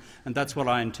considerations, and that's what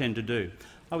I intend to do.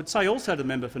 I would say also to the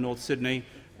member for North Sydney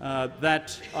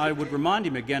that I would remind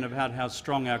him again about how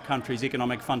strong our country's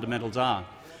economic fundamentals are.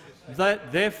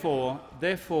 Therefore,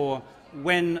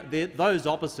 when those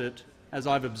opposite, as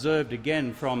I've observed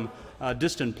again from a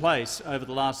distant place over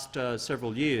the last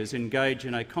several years, engage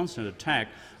in a constant attack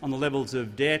on the levels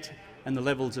of debt and the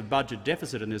levels of budget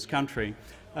deficit in this country,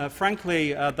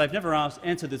 frankly, they've never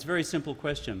answered this very simple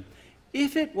question.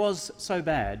 If it was so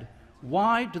bad,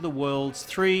 why do the world's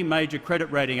 3 major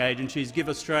credit rating agencies give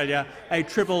Australia a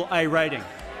AAA rating?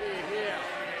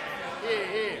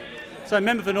 So,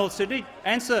 member for North Sydney,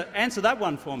 answer that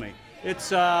one for me.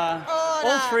 It's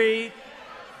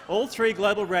all three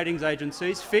global ratings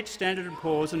agencies, Fitch, Standard &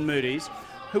 Poor's and Moody's,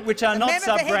 which are not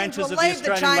sub-branches of the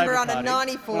Australian Labor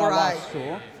Party,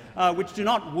 which do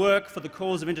not work for the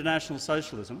cause of international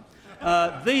socialism.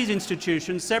 These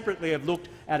institutions separately have looked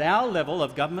at our level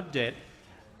of government debt,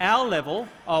 our level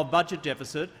of budget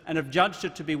deficit, and have judged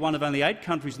it to be one of only 8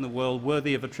 countries in the world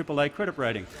worthy of a AAA credit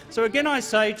rating. So again I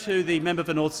say to the member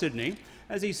for North Sydney,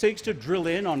 as he seeks to drill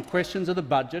in on questions of the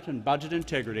budget and budget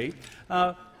integrity,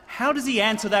 how does he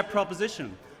answer that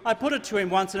proposition? I put it to him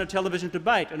once in a television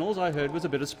debate, and all I heard was a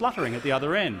bit of spluttering at the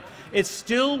other end. It's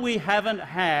still we haven't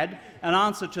had an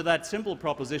answer to that simple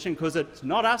proposition, because it's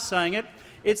not us saying it,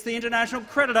 it's the international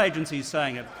credit agencies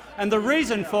saying it. And the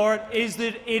reason for it is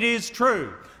that it is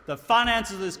true. The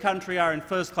finances of this country are in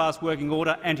first-class working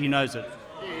order, and he knows it.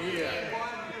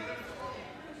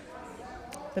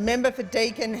 The member for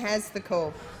Deakin has the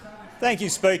call. Thank you,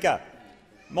 Speaker.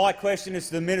 My question is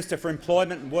to the Minister for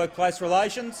Employment and Workplace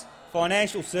Relations,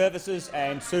 Financial Services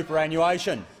and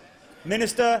Superannuation.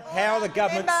 Minister, how are the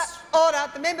government's—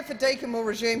 Order. The member for Deakin will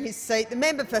resume his seat. The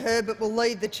member for Herbert will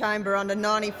leave the chamber under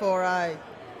 94A.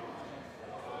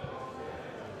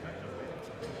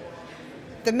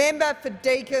 The member for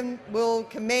Deakin will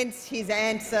commence his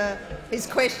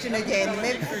question again. The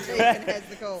member for Deakin has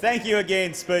the call. Thank you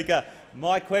again, Speaker.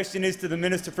 My question is to the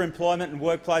Minister for Employment and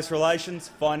Workplace Relations,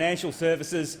 Financial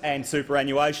Services and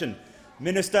Superannuation.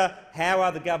 Minister, how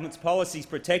are the government's policies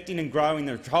protecting and growing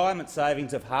the retirement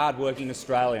savings of hard-working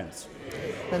Australians?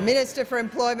 The Minister for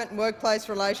Employment and Workplace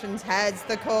Relations has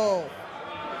the call.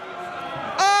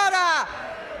 Order!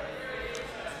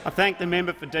 I thank the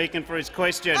member for Deakin for his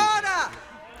question. Order!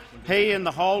 He and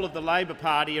the whole of the Labor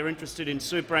Party are interested in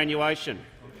superannuation.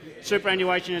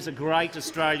 Superannuation is a great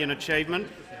Australian achievement,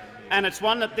 and it's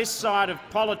one that this side of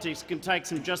politics can take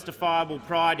some justifiable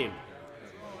pride in.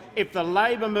 If the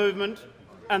Labor movement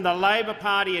and the Labor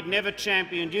Party had never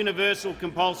championed universal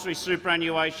compulsory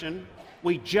superannuation,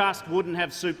 we just wouldn't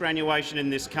have superannuation in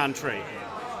this country.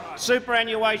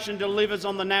 Superannuation delivers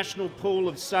on the national pool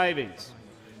of savings.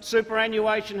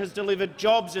 Superannuation has delivered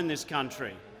jobs in this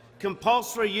country.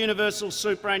 Compulsory universal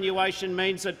superannuation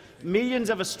means that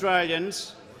millions of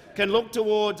Australians can look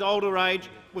towards older age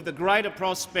with the greater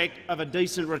prospect of a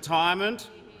decent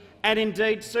retirement. And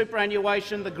indeed,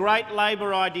 superannuation, the great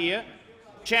Labor idea,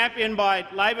 championed by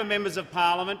Labor members of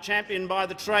parliament, championed by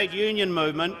the trade union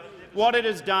movement, what it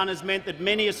has done has meant that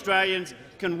many Australians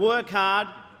can work hard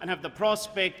and have the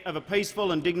prospect of a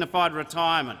peaceful and dignified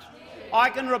retirement.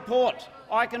 I can report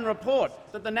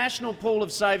that the national pool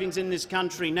of savings in this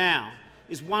country now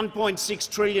is $1.6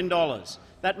 trillion.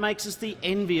 That makes us the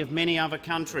envy of many other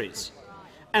countries.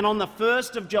 And on the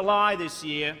 1st of July this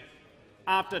year,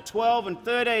 after 12 and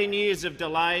 13 years of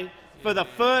delay, for the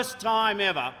first time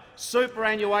ever,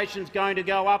 superannuation is going to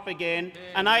go up again,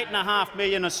 and 8.5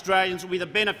 million Australians will be the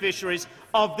beneficiaries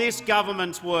of this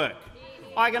government's work.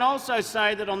 I can also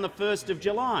say that on the 1st of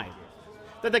July,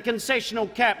 that the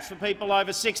concessional caps for people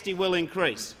over 60 will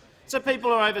increase. So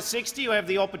people who are over 60 who have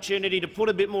the opportunity to put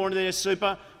a bit more into their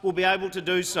super will be able to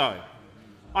do so.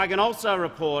 I can also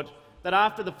report that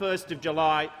after the 1st of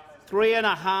July,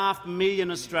 3.5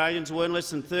 million Australians who earn less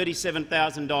than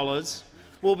 $37,000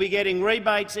 will be getting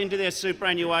rebates into their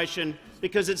superannuation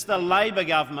because it's the Labor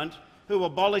government who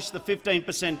abolished the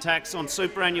 15% tax on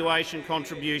superannuation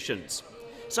contributions.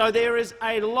 So there is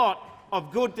a lot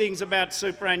of good things about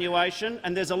superannuation,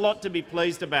 and there's a lot to be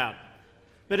pleased about.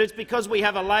 But it's because we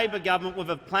have a Labor government with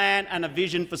a plan and a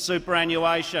vision for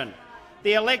superannuation.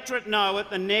 The electorate know at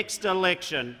the next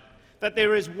election that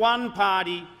there is one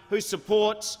party who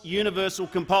supports universal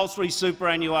compulsory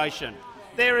superannuation.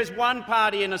 There is one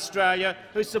party in Australia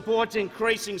who supports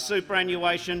increasing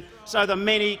superannuation so the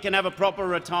many can have a proper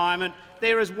retirement.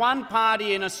 There is one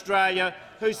party in Australia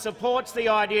who supports the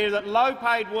idea that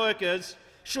low-paid workers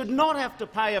should not have to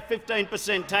pay a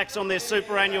 15% tax on their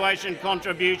superannuation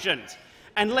contributions.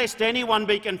 And lest anyone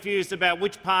be confused about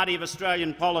which party of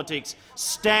Australian politics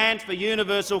stands for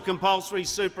universal compulsory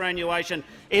superannuation,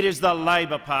 it is the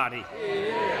Labor Party.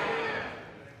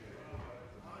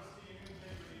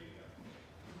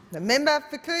 The member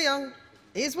for Kooyong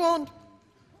is warned.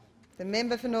 The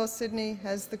member for North Sydney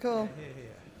has the call.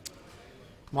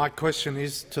 My question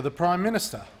is to the Prime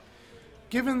Minister.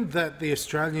 Given that the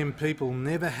Australian people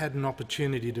never had an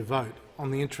opportunity to vote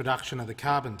on the introduction of the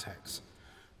carbon tax,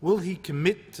 will he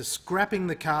commit to scrapping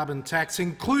the carbon tax,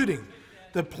 including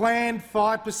the planned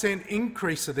 5%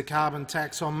 increase of the carbon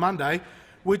tax on Monday,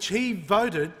 which he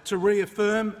voted to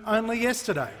reaffirm only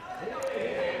yesterday?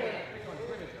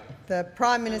 The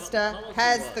Prime Minister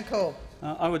has the call.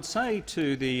 I would say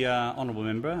to the honourable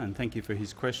member, and thank you for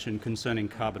his question concerning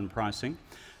carbon pricing,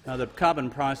 that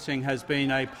carbon pricing has been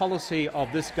a policy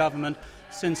of this government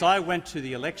since I went to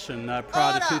the election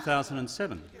prior to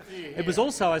 2007. It was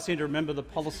also, I seem to remember, the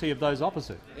policy of those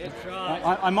opposite.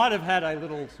 I might have had a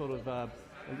little sort of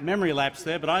memory lapse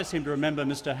there, but I seem to remember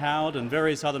Mr Howard and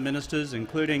various other ministers,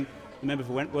 including the member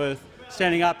for Wentworth,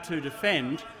 standing up to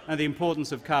defend the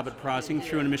importance of carbon pricing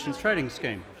through an emissions trading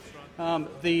scheme.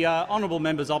 The honourable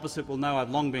members opposite will know I've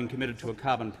long been committed to a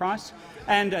carbon price,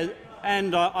 and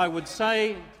I would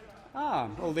say,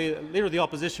 well, the Leader of the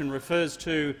Opposition refers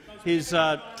to his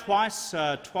twice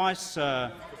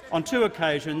on two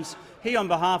occasions, he on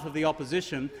behalf of the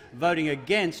opposition voting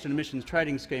against an emissions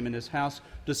trading scheme in this House,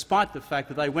 despite the fact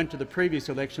that they went to the previous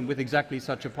election with exactly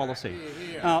such a policy.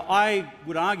 Now, I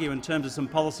would argue in terms of some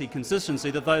policy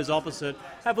consistency that those opposite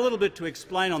have a little bit to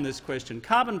explain on this question.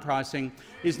 Carbon pricing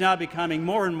is now becoming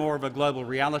more and more of a global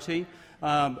reality.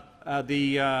 Mention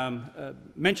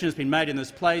has been made in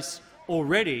this place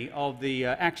already of the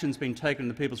actions being taken in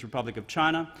the People's Republic of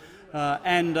China.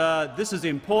 This is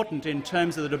important in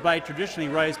terms of the debate traditionally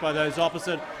raised by those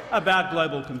opposite about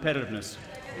global competitiveness.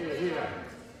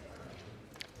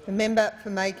 The member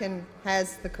for Macon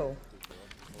has the call.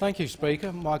 Thank you,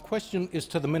 Speaker. My question is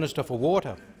to the Minister for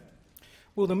Water.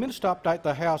 Will the Minister update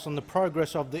the House on the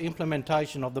progress of the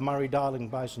implementation of the Murray-Darling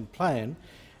Basin Plan,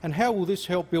 and how will this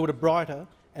help build a brighter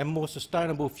and more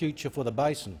sustainable future for the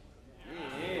basin?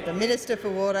 The Minister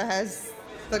for Water has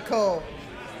the call.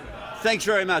 Thanks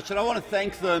very much. And I want to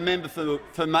thank the member for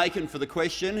Macon for the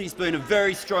question. He's been a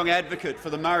very strong advocate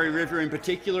for the Murray River in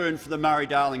particular and for the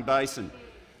Murray-Darling Basin.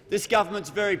 This government's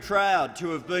very proud to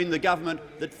have been the government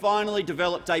that finally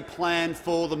developed a plan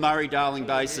for the Murray-Darling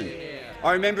Basin.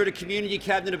 I remember at a community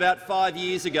cabinet about 5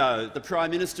 years ago the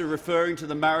Prime Minister referring to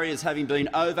the Murray as having been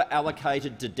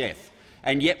over-allocated to death,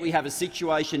 and yet we have a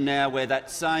situation now where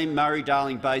that same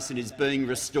Murray-Darling Basin is being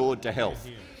restored to health.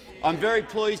 I'm very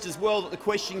pleased as well that the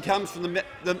question comes from the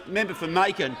member for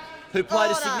Macon, who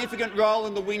played a significant role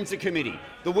in the Windsor Committee,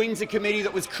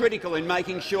 that was critical in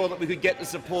making sure that we could get the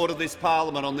support of this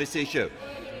parliament on this issue.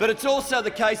 But it's also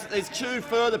the case that there's two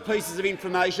further pieces of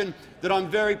information that I'm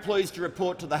very pleased to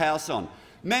report to the House on.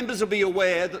 Members will be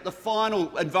aware that the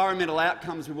final environmental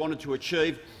outcomes we wanted to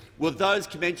achieve were those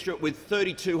commensurate with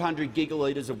 3,200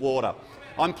 gigalitres of water.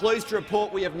 I'm pleased to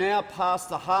report we have now passed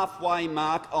the halfway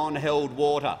mark on held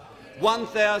water.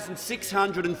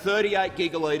 1,638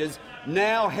 gigalitres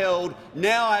now held,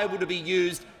 now able to be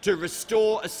used to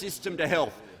restore a system to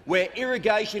health, where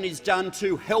irrigation is done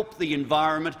to help the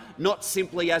environment, not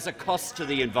simply as a cost to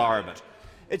the environment.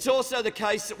 It's also the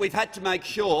case that we've had to make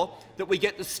sure that we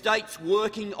get the states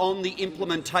working on the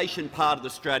implementation part of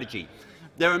the strategy.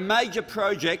 There are major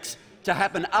projects to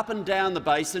happen up and down the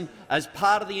basin as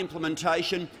part of the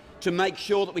implementation to make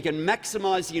sure that we can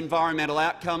maximise the environmental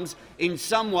outcomes, in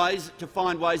some ways to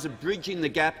find ways of bridging the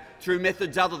gap through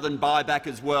methods other than buyback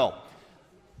as well.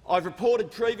 I've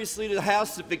reported previously to the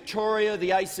House that Victoria,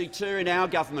 the ACT and our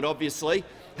government obviously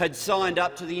had signed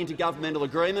up to the intergovernmental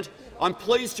agreement. I'm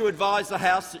pleased to advise the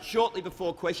House that shortly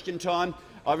before question time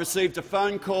I received a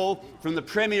phone call from the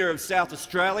Premier of South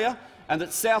Australia, and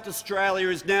that South Australia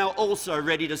is now also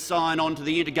ready to sign on to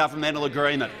the intergovernmental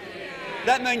agreement.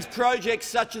 That means projects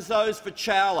such as those for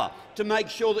Chowla, to make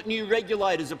sure that new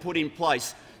regulators are put in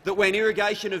place, that when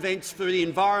irrigation events for the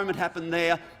environment happen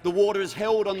there, the water is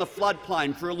held on the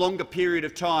floodplain for a longer period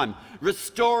of time,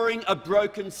 restoring a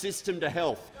broken system to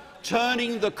health,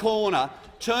 turning the corner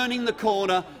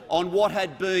on what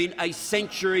had been a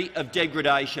century of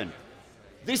degradation.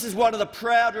 This is one of the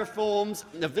proud reforms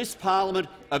of this parliament,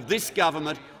 of this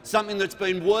government, something that's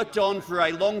been worked on for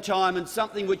a long time and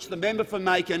something which the member for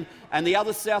Macon and the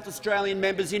other South Australian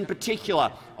members in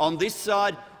particular on this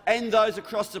side and those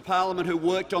across the parliament who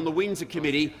worked on the Windsor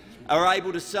Committee are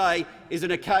able to say is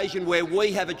an occasion where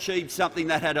we have achieved something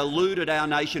that had eluded our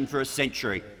nation for a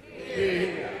century.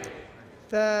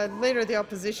 The Leader of the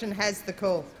Opposition has the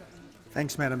call.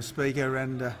 Thanks, Madam Speaker.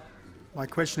 And my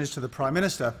question is to the Prime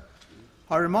Minister.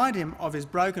 I remind him of his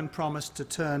broken promise to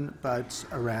turn boats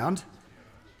around,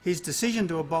 his decision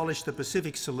to abolish the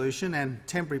Pacific Solution and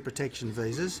temporary protection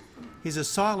visas, his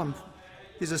asylum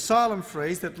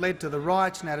freeze that led to the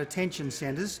riots and our detention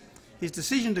centres, his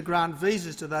decision to grant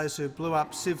visas to those who blew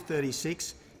up Civ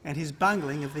 36 and his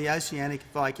bungling of the Oceanic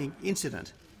Viking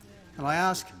incident. And I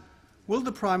ask, will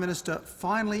the Prime Minister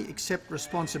finally accept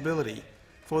responsibility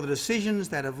for the decisions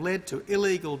that have led to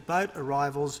illegal boat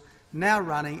arrivals now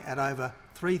running at over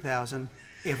 3,000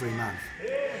 every month?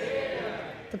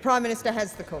 The Prime Minister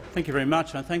has the call. Thank you very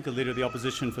much. I thank the Leader of the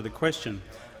Opposition for the question.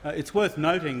 It's worth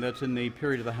noting that in the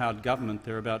period of the Howard government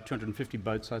there are about 250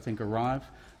 boats, I think, arrive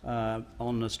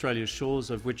on Australia's shores,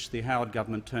 of which the Howard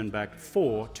government turned back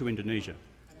 4 to Indonesia.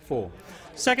 4.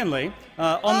 Secondly,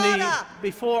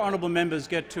 before honourable members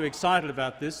get too excited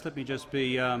about this, let me just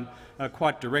be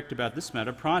quite direct about this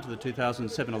matter. Prior to the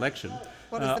 2007 election,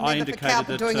 I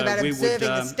indicated that we would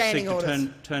seek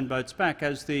to turn boats back.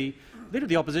 As the Leader of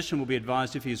the Opposition will be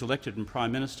advised if he is elected and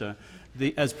Prime Minister,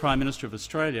 as Prime Minister of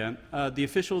Australia, the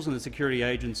officials and the security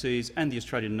agencies and the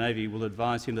Australian Navy will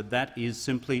advise him that that is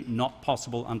simply not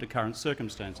possible under current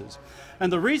circumstances. And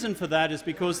the reason for that is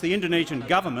because the Indonesian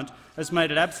government has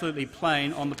made it absolutely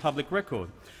plain on the public record.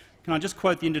 Can I just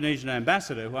quote the Indonesian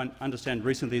ambassador, who I understand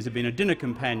recently has been a dinner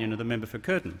companion of the member for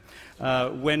Curtin,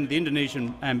 when the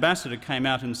Indonesian ambassador came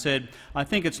out and said, "I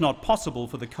think it's not possible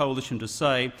for the coalition to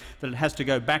say that it has to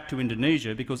go back to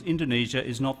Indonesia because Indonesia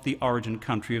is not the origin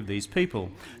country of these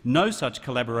people. No such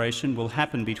collaboration will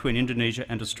happen between Indonesia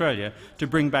and Australia to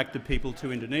bring back the people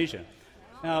to Indonesia."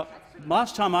 Now,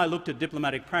 last time I looked at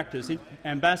diplomatic practice,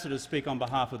 ambassadors speak on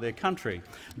behalf of their country.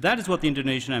 That is what the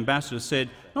Indonesian ambassador said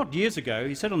not years ago.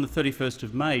 He said on the 31st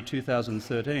of May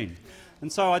 2013.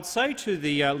 And so I'd say to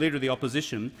the Leader of the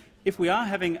Opposition, if we are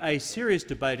having a serious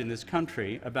debate in this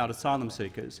country about asylum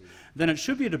seekers, then it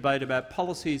should be a debate about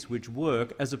policies which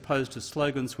work as opposed to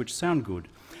slogans which sound good.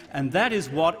 And that is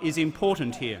what is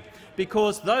important here,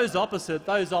 because those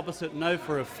opposite know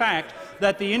for a fact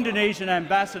that the Indonesian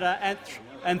ambassador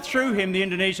and through him the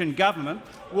Indonesian government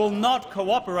will not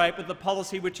cooperate with the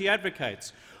policy which he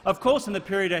advocates. Of course, in the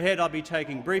period ahead, I'll be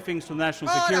taking briefings from the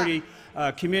national security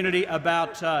community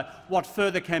about what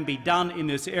further can be done in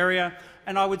this area.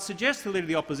 And I would suggest to the Leader of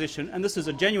the Opposition, and this is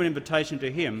a genuine invitation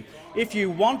to him, if you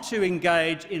want to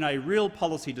engage in a real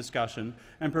policy discussion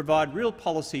and provide real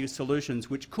policy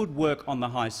solutions which could work on the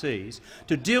high seas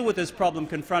to deal with this problem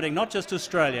confronting not just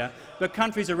Australia but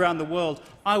countries around the world,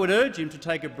 I would urge him to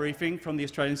take a briefing from the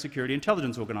Australian Security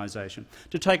Intelligence Organisation,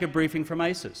 to take a briefing from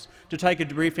ACIS, to take a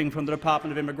briefing from the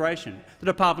Department of Immigration, the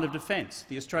Department of Defence,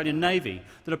 the Australian Navy,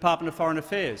 the Department of Foreign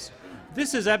Affairs.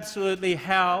 This is absolutely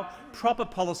how proper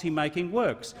policy-making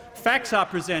works. Facts are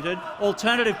presented,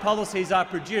 alternative policies are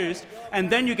produced, and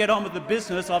then you get on with the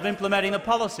business of implementing the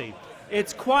policy.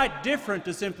 It's quite different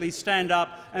to simply stand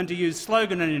up and to use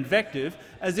slogan and invective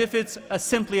as if it's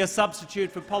simply a substitute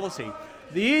for policy.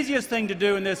 The easiest thing to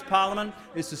do in this parliament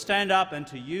is to stand up and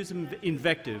to use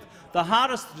invective. The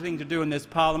hardest thing to do in this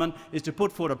parliament is to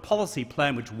put forward a policy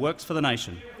plan which works for the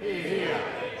nation.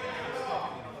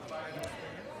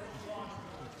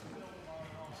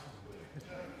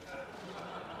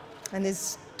 And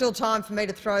there's still time for me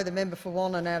to throw the member for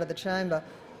Wannon out of the chamber.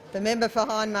 The member for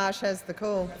Hindmarsh has the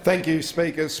call. Thank you,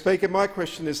 Speaker. Speaker, my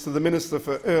question is to the Minister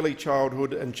for Early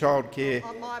Childhood and Childcare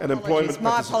and Employment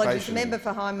My Participation. apologies. The member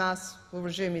for Hindmarsh will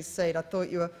resume his seat. I thought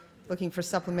you were looking for a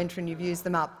supplementary and you've used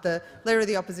them up. The Leader of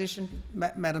the Opposition.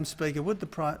 Madam Speaker, would the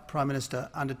Prime Minister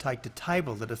undertake to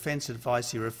table the defence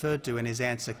advice he referred to in his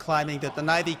answer, claiming that the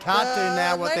Navy can't do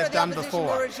now what they've done before?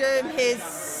 Will resume his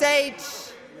seat.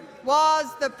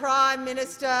 Was the Prime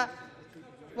Minister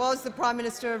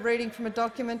reading from a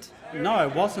document? No, I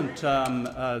wasn't,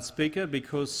 Speaker,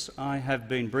 because I have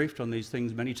been briefed on these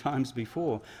things many times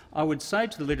before. I would say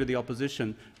to the Leader of the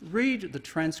Opposition, read the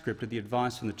transcript of the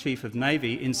advice from the Chief of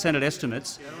Navy in Senate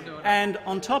estimates, and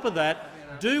on top of that,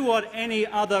 do what any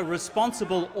other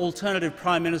responsible alternative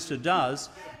Prime Minister does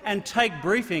and take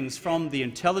briefings from the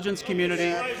intelligence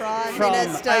community, from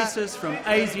ACIS, from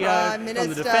ASIO, from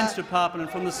the Defence Department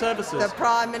and from the services. The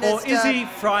Prime Minister, or is he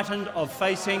frightened of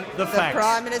facing the facts? The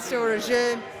Prime Minister will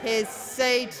resume his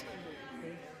seat.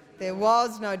 There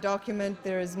was no document.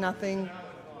 There is nothing.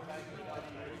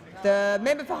 The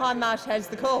member for Hindmarsh has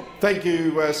the call. Thank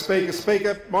you, Speaker.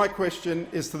 Speaker, my question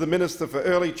is to the Minister for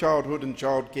Early Childhood and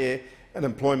Childcare and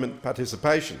Employment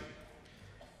Participation.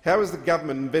 How is the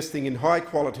government investing in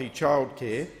high-quality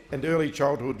childcare and early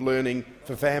childhood learning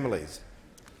for families?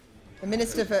 The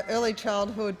Minister for Early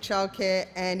Childhood, Childcare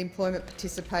and Employment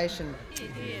Participation.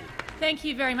 Thank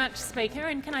you very much, Speaker,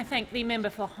 and can I thank the member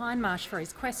for Hindmarsh for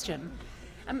his question.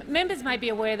 Members may be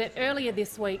aware that earlier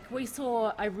this week we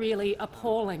saw a really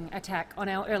appalling attack on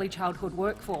our early childhood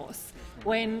workforce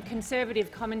when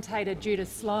Conservative commentator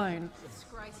Judith Sloan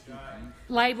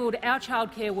labelled our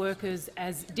childcare workers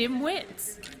as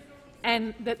dimwits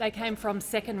and that they came from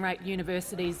second-rate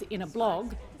universities in a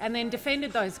blog, and then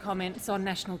defended those comments on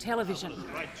national television.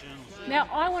 Now,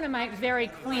 I want to make very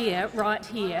clear right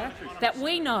here that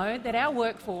we know that our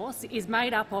workforce is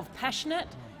made up of passionate,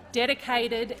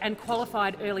 dedicated and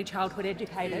qualified early childhood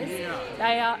educators.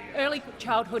 They are early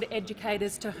childhood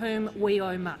educators to whom we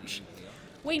owe much.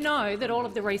 We know that all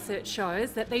of the research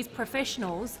shows that these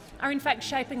professionals are in fact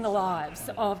shaping the lives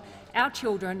of our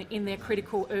children in their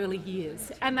critical early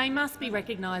years, and they must be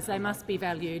recognised, they must be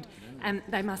valued and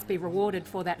they must be rewarded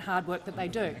for that hard work that they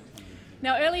do.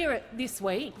 Now, earlier this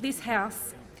week, this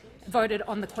House voted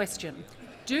on the question: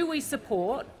 do we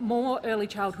support more early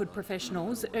childhood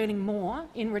professionals earning more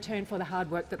in return for the hard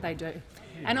work that they do?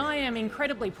 And I am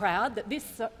incredibly proud that this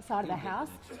side of the House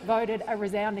voted a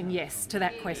resounding yes to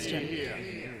that question.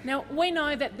 Now, we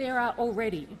know that there are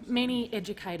already many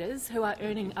educators who are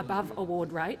earning above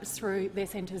award rates through their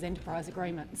centres' enterprise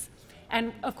agreements,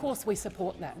 and of course we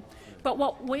support that. But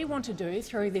what we want to do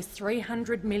through this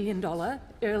 $300 million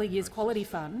Early Years Quality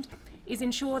Fund is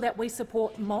ensure that we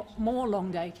support more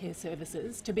long-day care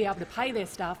services to be able to pay their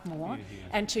staff more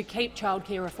and to keep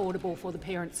childcare affordable for the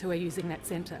parents who are using that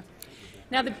centre.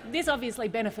 Now, this obviously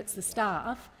benefits the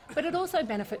staff, but it also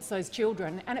benefits those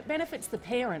children, and it benefits the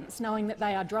parents knowing that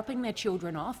they are dropping their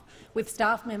children off with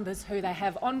staff members who they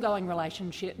have ongoing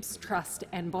relationships, trust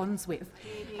and bonds with.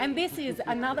 And this is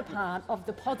another part of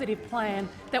the positive plan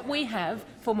that we have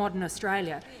for modern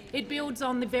Australia. It builds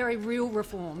on the very real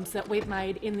reforms that we've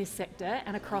made in this sector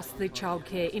and across the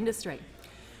childcare industry.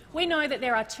 We know that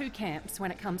there are two camps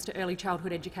when it comes to early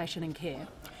childhood education and care.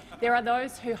 There are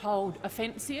those who hold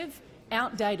offensive,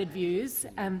 outdated views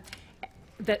and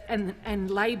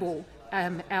label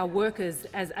our workers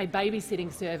as a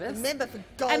babysitting service. Member for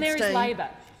Goldstein. And there is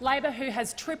Labor who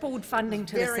has tripled funding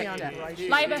to the sector.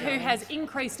 Labor who has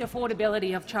increased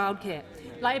affordability of childcare.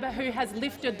 Labor who has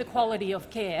lifted the quality of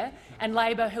care, and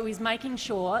Labor who is making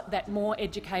sure that more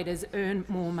educators earn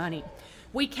more money.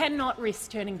 We cannot risk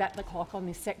turning back the clock on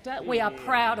this sector. We are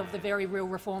proud of the very real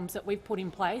reforms that we've put in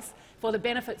place for the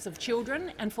benefits of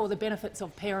children and for the benefits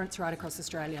of parents right across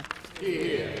Australia.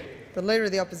 The Leader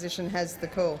of the Opposition has the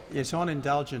call. Yes, on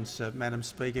indulgence, Madam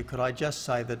Speaker, could I just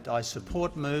say that I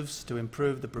support moves to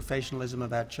improve the professionalism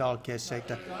of our childcare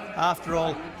sector. After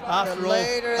all, the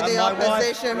Leader of the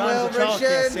Opposition will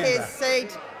resume his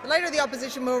seat. The Leader of the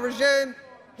Opposition will resume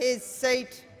his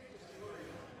seat.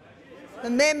 The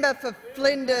member for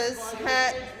Flinders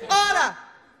has order.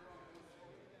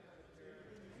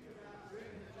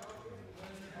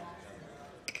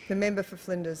 The member for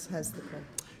Flinders has the call.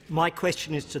 My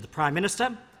question is to the Prime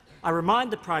Minister. I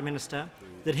remind the Prime Minister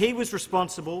that he was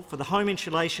responsible for the home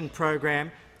insulation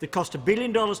program that cost $1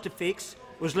 billion to fix,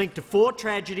 was linked to 4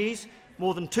 tragedies,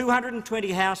 more than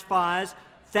 220 house fires,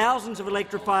 thousands of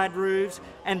electrified roofs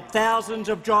and thousands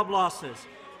of job losses,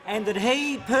 and that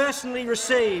he personally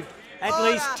received at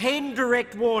least 10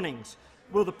 direct warnings.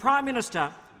 Will the Prime Minister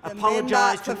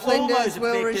apologise to all those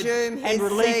affected and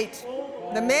release?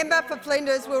 The member for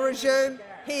Flinders will resume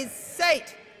his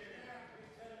seat.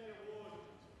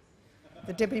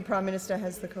 The Deputy Prime Minister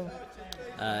has the call.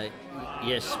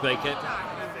 Yes, Speaker.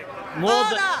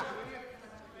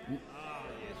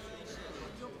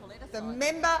 The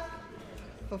member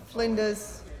for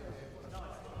Flinders.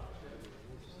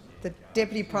 The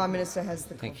Deputy Prime Minister has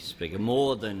the call. Thank you, Speaker.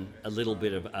 More than a little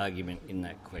bit of argument in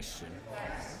that question.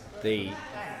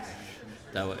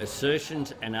 There were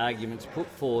assertions and arguments put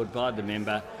forward by the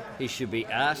member. He should be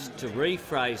asked to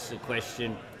rephrase the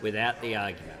question without the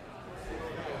argument.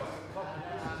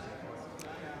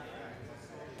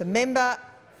 The member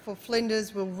for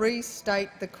Flinders will restate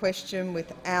the question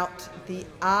without the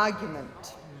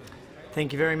argument.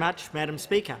 Thank you very much, Madam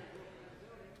Speaker.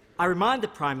 I remind the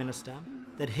Prime Minister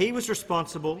that he was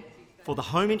responsible for the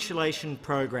home insulation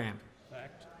program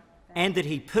and that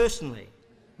he personally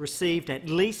received at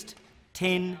least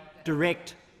 10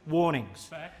 direct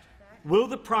warnings. Will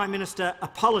the Prime Minister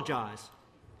apologise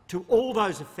to all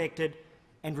those affected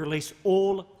and release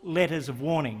all letters of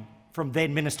warning from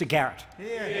then Minister Garrett?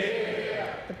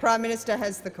 The Prime Minister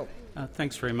has the call.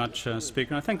 Thanks very much,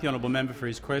 Speaker. And I thank the honourable member for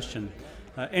his question.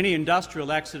 Any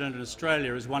industrial accident in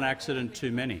Australia is one accident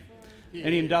too many.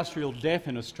 Any industrial death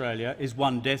in Australia is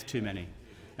one death too many.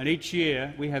 And each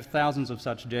year we have thousands of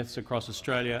such deaths across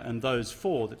Australia, and those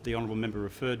 4 that the honourable member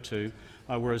referred to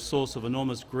were a source of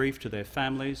enormous grief to their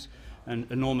families and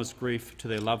enormous grief to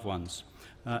their loved ones.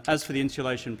 As for the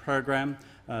insulation program,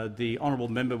 the honourable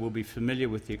member will be familiar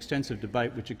with the extensive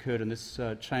debate which occurred in this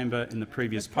chamber in the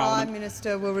previous Parliament. The Prime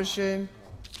Minister will resume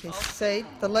his seat.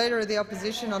 The Leader of the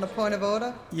Opposition on a point of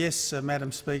order. Yes,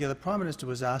 Madam Speaker. The Prime Minister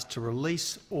was asked to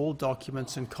release all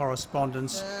documents and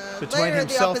correspondence between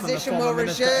himself and the former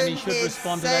minister, and he should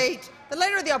respond to that. The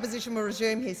Leader of the Opposition will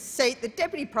resume his seat. The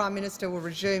Deputy Prime Minister will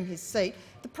resume his seat.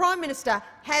 The Prime Minister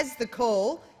has the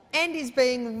call and is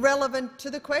being relevant to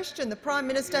the question. The Prime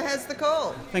Minister has the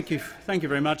call. Thank you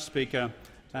very much, Speaker.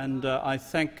 And I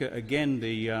thank again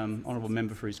the honourable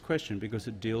member for his question, because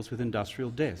it deals with industrial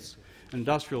deaths.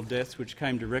 Industrial deaths which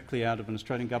came directly out of an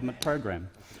Australian government program.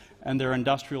 And there are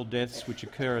industrial deaths which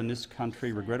occur in this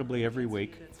country regrettably every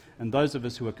week. And those of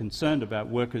us who are concerned about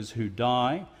workers who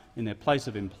die in their place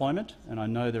of employment, and I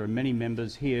know there are many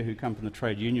members here who come from the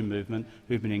trade union movement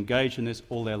who have been engaged in this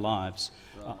all their lives.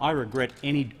 I regret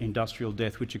any industrial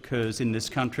death which occurs in this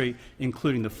country,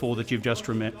 including the 4 that you've just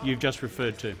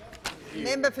referred to.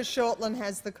 Member for Shortland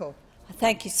has the call.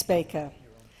 Thank you, Speaker.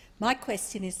 My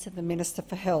question is to the Minister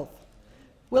for Health.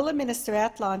 Will the Minister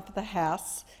outline for the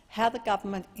House how the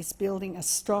government is building a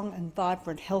strong and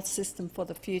vibrant health system for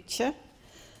the future?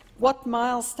 What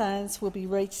milestones will be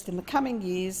reached in the coming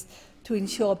years to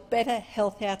ensure better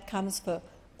health outcomes for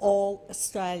all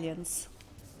Australians?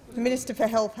 The Minister for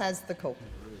Health has the call.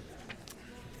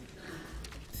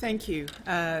 Thank you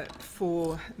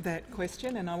for that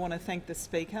question, and I want to thank the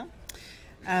Speaker.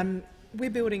 We're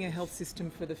building a health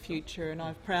system for the future, and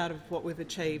I'm proud of what we've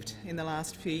achieved in the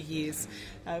last few years.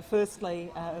 Firstly,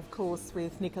 of course,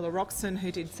 with Nicola Roxon, who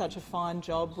did such a fine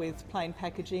job with plain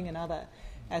packaging and other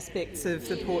aspects of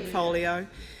the portfolio.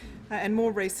 And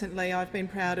more recently, I've been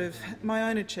proud of my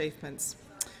own achievements.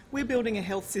 We're building a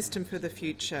health system for the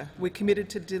future. We're committed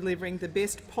to delivering the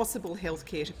best possible health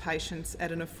care to patients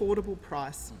at an affordable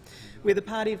price. We're the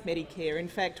party of Medicare. In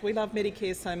fact, we love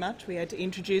Medicare so much we had to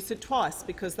introduce it twice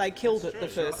because they killed it the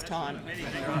first time.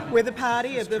 We're the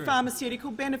party of the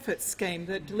pharmaceutical benefits scheme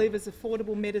that delivers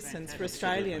affordable medicines for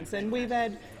Australians, and we've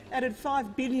added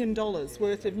 $5 billion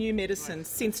worth of new medicines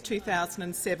since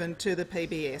 2007 to the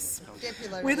PBS.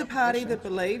 We're the party that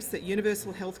believes that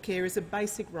universal health care is a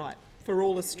basic right for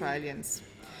all Australians.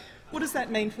 What does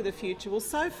that mean for the future? Well,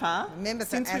 so far,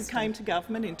 since we came to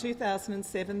government in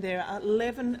 2007, there are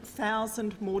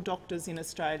 11,000 more doctors in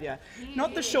Australia.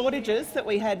 Not the shortages that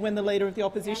we had when the Leader of the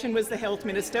Opposition was the Health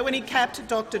Minister, when he capped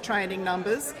doctor training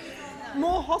numbers.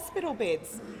 More hospital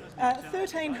beds.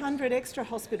 1,300 extra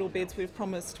hospital beds we've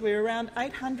promised. We're around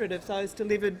 800 of those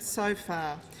delivered so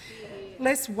far.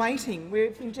 Less waiting.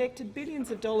 We've injected billions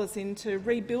of dollars into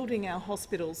rebuilding our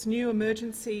hospitals, new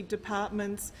emergency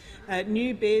departments,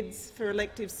 new beds for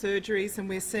elective surgeries, and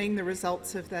we're seeing the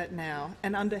results of that now.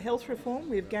 And under health reform,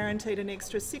 we've guaranteed an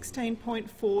extra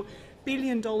 $16.4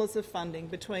 billion of funding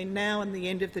between now and the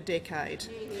end of the decade.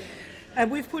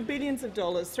 And we've put billions of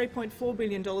dollars, $3.4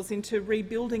 billion, into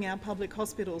rebuilding our public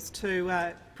hospitals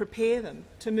to prepare them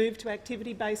to move to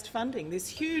activity-based funding. This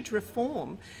huge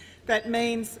reform that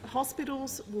means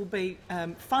hospitals will be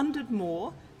funded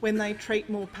more when they treat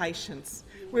more patients.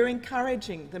 We're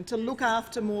encouraging them to look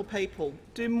after more people,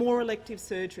 do more elective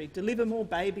surgery, deliver more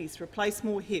babies, replace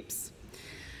more hips.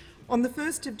 On the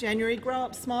 1st of January, Grow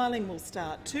Up Smiling will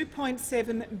start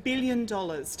 $2.7 billion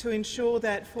to ensure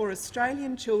that for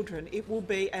Australian children it will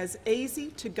be as easy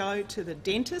to go to the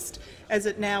dentist as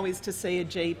it now is to see a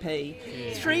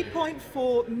GP.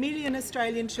 3.4 million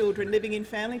Australian children living in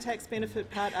Family Tax Benefit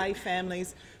Part A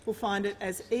families will find it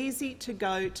as easy to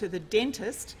go to the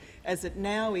dentist as it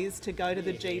now is to go to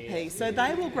the GP. So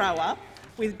they will grow up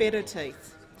with better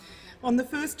teeth. On the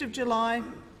 1st of July,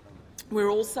 we're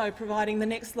also providing the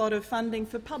next lot of funding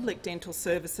for public dental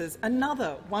services,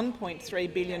 another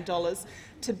 $1.3 billion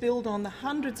to build on the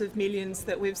hundreds of millions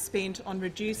that we've spent on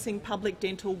reducing public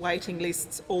dental waiting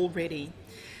lists already.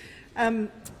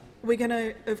 We're going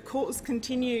to, of course,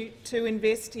 continue to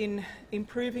invest in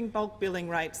improving bulk billing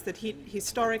rates that hit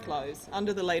historic lows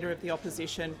under the Leader of the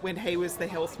Opposition when he was the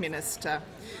Health Minister.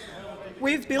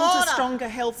 We've built a stronger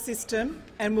health system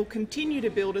and will continue to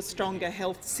build a stronger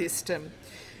health system.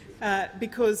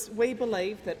 Because we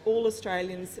believe that all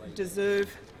Australians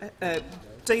deserve a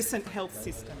decent health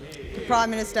system. The Prime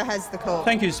Minister has the call.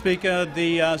 Thank you, Speaker.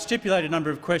 The stipulated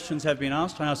number of questions have been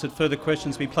asked. I ask that further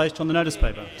questions be placed on the notice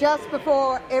paper. Just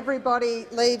before everybody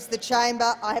leaves the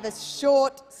chamber, I have a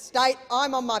short state.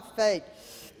 I'm on my feet.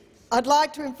 I'd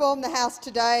like to inform the House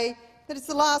today that it's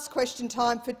the last question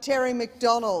time for Terry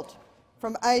McDonald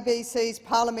from ABC's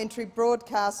parliamentary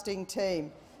broadcasting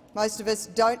team. Most of us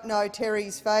don't know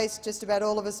Terry's face, just about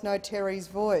all of us know Terry's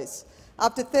voice.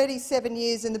 After 37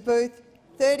 years in the booth,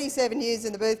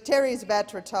 Terry is about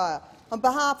to retire. On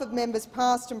behalf of members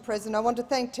past and present, I want to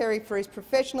thank Terry for his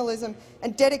professionalism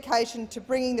and dedication to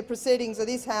bringing the proceedings of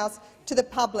this House to the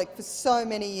public for so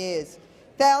many years.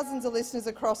 Thousands of listeners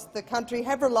across the country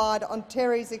have relied on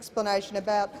Terry's explanation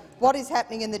about what is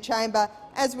happening in the chamber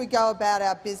as we go about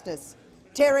our business.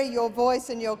 Terry, your voice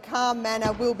and your calm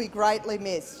manner will be greatly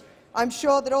missed. I'm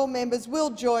sure that all members will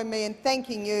join me in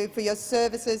thanking you for your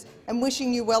services and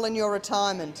wishing you well in your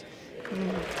retirement.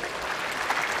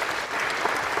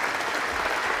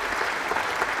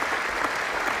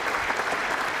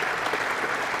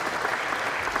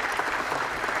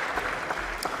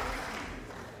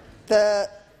 The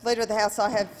Leader of the House, I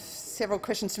have several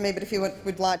questions to me, but if you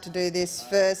would like to do this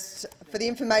first. For the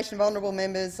information of honourable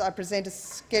members, I present a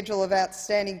schedule of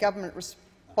outstanding government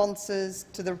responses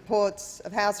to the reports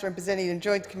of House Representative and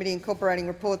Joint Committee incorporating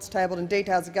reports tabled and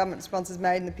details of government responses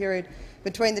made in the period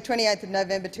between the 28th of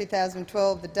November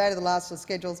 2012, the date of the last of the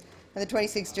schedules, and the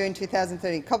 26th June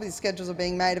 2013. Copies of the schedules are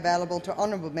being made available to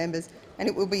honourable members and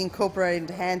it will be incorporated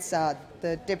into Hansard.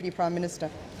 The Deputy Prime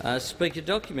Minister. Speaker,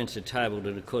 documents are tabled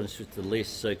in accordance with the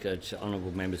list circulated to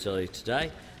honourable members earlier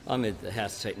today. I move that the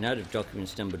House take note of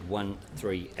documents numbered 1,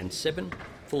 3 and 7.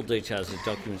 Full details of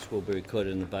documents will be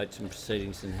recorded in the votes and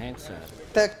proceedings in Hansard.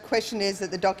 The question is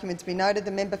that the documents be noted. The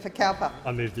member for Cowper.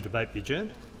 I move the debate be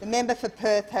adjourned. The member for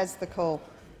Perth has the call.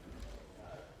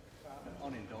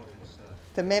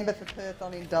 The member for Perth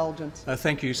on indulgence.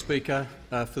 Thank you, Speaker.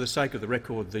 For the sake of the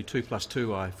record, the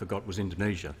 2+2 I forgot was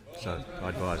Indonesia, so I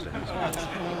advise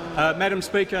that. Madam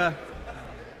Speaker,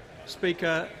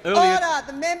 Speaker, earlier, Order.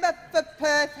 The member for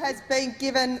Perth has been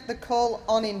given the call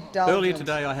on indulgence. Earlier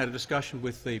today I had a discussion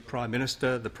with the Prime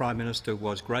Minister. The Prime Minister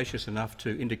was gracious enough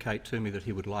to indicate to me that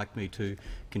he would like me to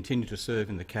continue to serve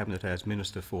in the Cabinet as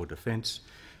Minister for Defence.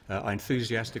 I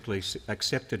enthusiastically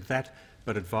accepted that,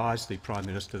 but advised the Prime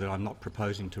Minister that I'm not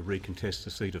proposing to recontest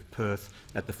the seat of Perth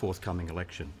at the forthcoming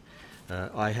election.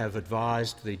 I have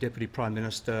advised the Deputy Prime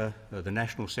Minister, the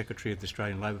National Secretary of the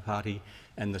Australian Labor Party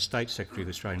and the State Secretary of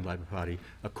the Australian Labor Party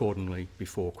accordingly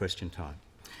before question time.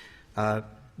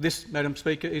 This, Madam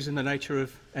Speaker, is in the nature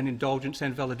of an indulgence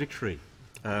and valedictory,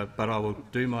 but I will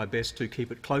do my best to keep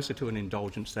it closer to an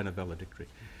indulgence than a valedictory.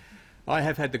 I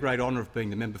have had the great honour of being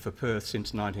the member for Perth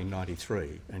since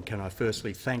 1993, and can I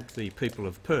firstly thank the people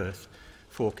of Perth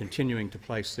for continuing to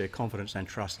place their confidence and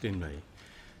trust in me.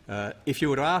 If you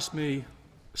were to ask me,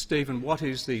 Stephen, what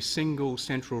is the single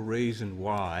central reason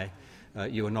why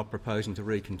you are not proposing to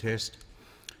recontest?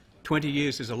 20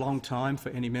 years is a long time for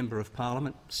any member of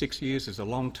parliament. 6 years is a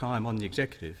long time on the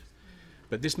executive.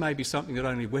 But this may be something that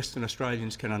only Western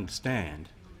Australians can understand.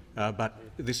 But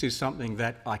this is something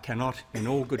that I cannot, in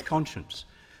all good conscience,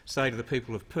 say to the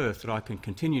people of Perth that I can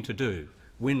continue to do,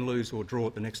 win, lose or draw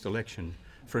at the next election,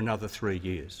 for another 3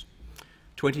 years.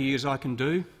 20 years I can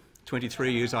do,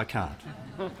 23 years I can't.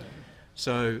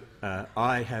 So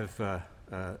I have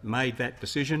made that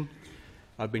decision.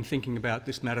 I've been thinking about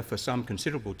this matter for some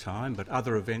considerable time, but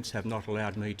other events have not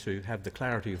allowed me to have the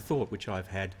clarity of thought which I've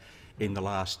had in the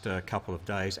last couple of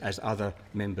days, as other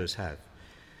members have.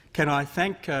 Can I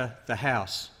thank the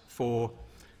House for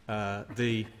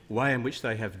the way in which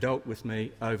they have dealt with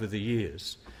me over the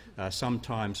years,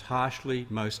 sometimes harshly,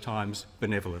 most times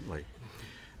benevolently.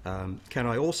 Can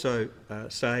I also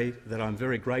say that I'm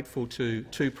very grateful to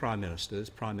two Prime Ministers,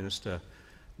 Prime Minister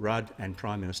Rudd and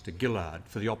Prime Minister Gillard,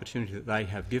 for the opportunity that they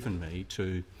have given me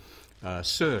to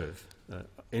serve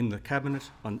in the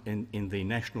Cabinet, in the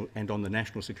National and on the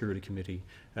National Security Committee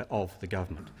of the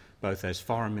Government, both as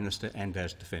Foreign Minister and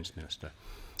as Defence Minister.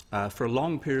 For a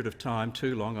long period of time,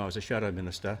 too long, I was a Shadow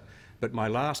Minister, but my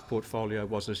last portfolio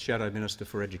was as Shadow Minister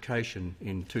for Education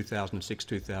in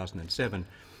 2006-2007,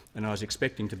 and I was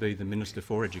expecting to be the Minister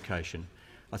for Education.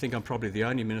 I think I'm probably the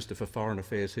only Minister for Foreign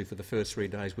Affairs who for the first 3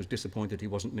 days was disappointed he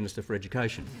wasn't Minister for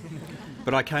Education.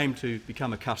 But I came to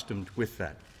become accustomed with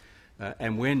that.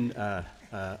 And when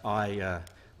I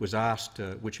was asked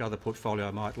which other portfolio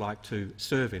I might like to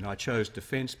serve in, I chose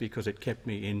Defence because it kept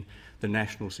me in the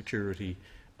national security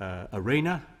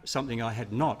arena, something I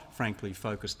had not, frankly,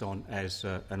 focused on as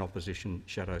an opposition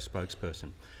shadow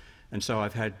spokesperson. And so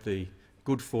I've had the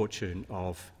good fortune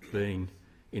of being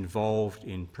involved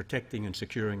in protecting and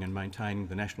securing and maintaining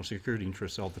the national security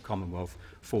interests of the Commonwealth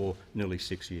for nearly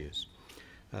 6 years.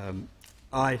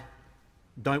 I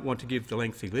don't want to give the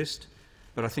lengthy list,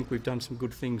 but I think we've done some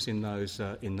good things in those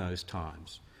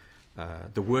times.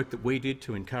 The work that we did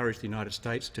to encourage the United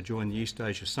States to join the East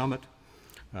Asia Summit,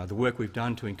 the work we've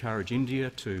done to encourage India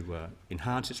to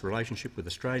enhance its relationship with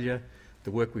Australia,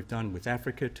 the work we've done with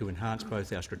Africa to enhance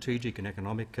both our strategic and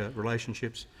economic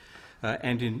relationships,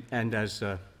 and as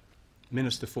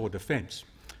Minister for Defence,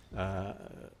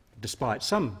 despite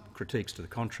some critiques to the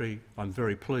contrary, I'm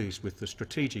very pleased with the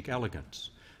strategic elegance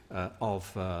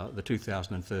of the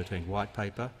 2013 White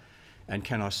Paper, and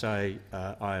can I say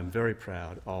I am very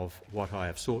proud of what I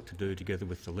have sought to do together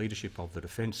with the leadership of the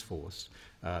Defence Force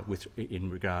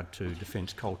in regard to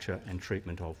defence culture and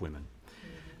treatment of women.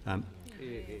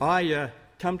 I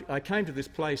came to this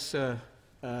place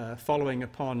following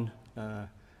upon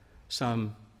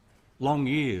some long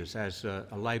years as a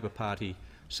Labor Party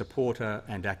supporter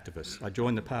and activist. I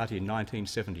joined the party in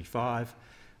 1975.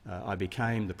 I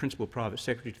became the Principal Private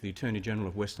Secretary to the Attorney General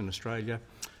of Western Australia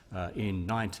in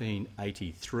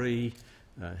 1983.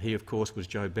 He, of course, was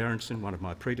Joe Berenson, one of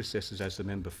my predecessors as the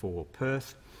member for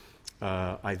Perth.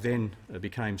 I then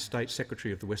became State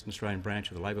Secretary of the Western Australian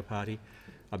branch of the Labor Party.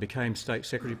 I became State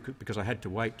Secretary because I had to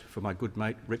wait for my good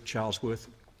mate Rick Charlesworth,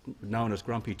 known as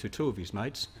Grumpy to two of his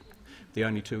mates, the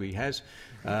only two he has.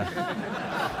 He's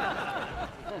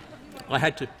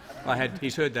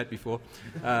heard that before.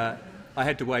 I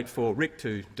had to wait for Rick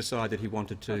to decide that he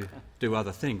wanted to do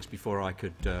other things before I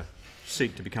could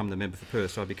seek to become the member for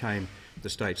Perth. So I became the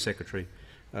State Secretary,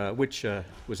 which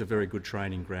was a very good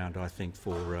training ground, I think,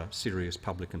 for serious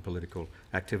public and political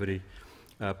activity.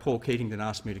 Paul Keating then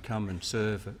asked me to come and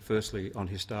serve firstly on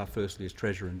his staff, firstly as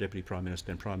Treasurer and Deputy Prime Minister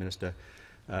and Prime Minister,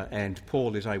 and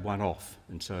Paul is a one-off,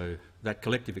 and so that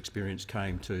collective experience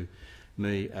came to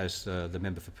me as the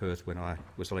member for Perth when I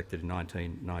was elected in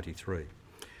 1993.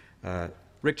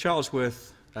 Rick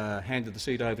Charlesworth handed the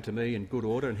seat over to me in good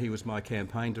order, and he was my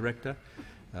campaign director.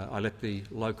 I let the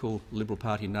local Liberal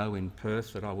Party know in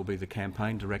Perth that I will be the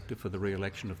campaign director for the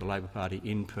re-election of the Labor Party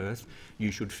in Perth.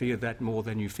 You should fear that more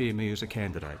than you fear me as a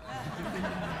candidate.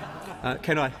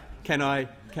 Can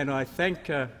I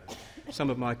thank some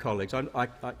of my colleagues?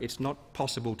 It's not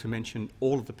possible to mention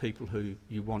all of the people who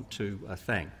you want to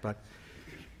thank, but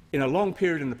in a long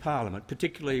period in the parliament,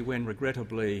 particularly when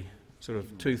regrettably sort of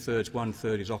 2/3,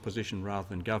 1/3 is opposition rather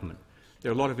than government, there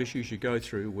are a lot of issues you go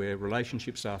through where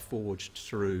relationships are forged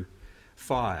through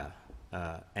fire,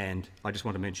 and I just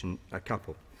want to mention a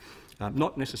couple,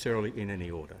 not necessarily in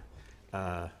any order.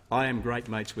 I am great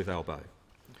mates with Albo,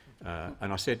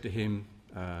 and I said to him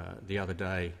the other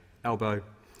day, Albo,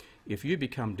 if you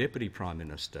become Deputy Prime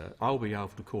Minister, I'll be able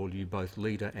to call you both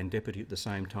Leader and Deputy at the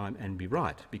same time and be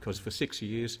right, because for 6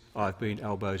 years I've been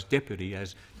Albo's Deputy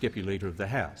as Deputy Leader of the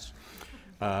House.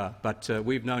 But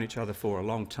we've known each other for a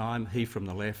long time, he from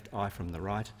the left, I from the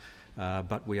right,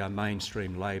 but we are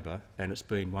mainstream Labor, and it's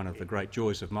been one of the great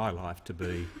joys of my life to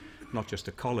be not just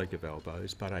a colleague of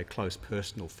Albo's, but a close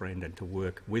personal friend, and to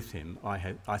work with him.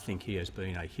 I think he has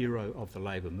been a hero of the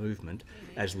Labor movement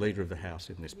as Leader of the House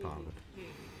in this parliament.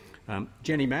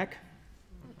 Jenny Mack.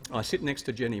 I sit next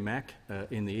to Jenny Mack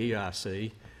in the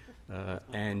ERC,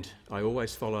 and I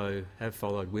always have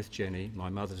followed with Jenny my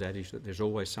mother's adage that there's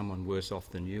always someone worse off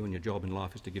than you, and your job in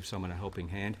life is to give someone a helping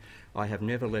hand. I have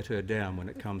never let her down when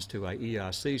it comes to a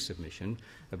ERC submission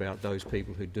about those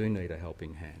people who do need a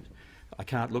helping hand. I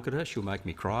can't look at her, she'll make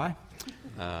me cry,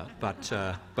 but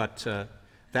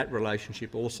that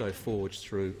relationship also forged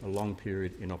through a long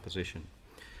period in opposition.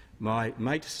 My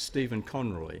mate Stephen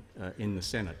Conroy in the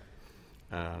Senate.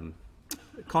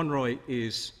 Conroy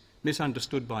is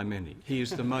misunderstood by many. He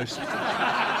is the most... The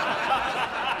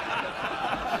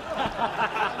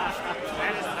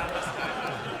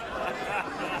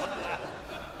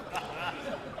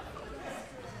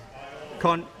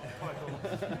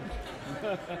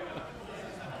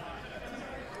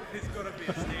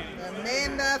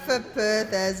member for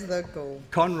Perth as the call.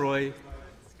 Conroy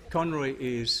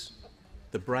is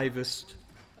the bravest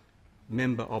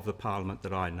member of the parliament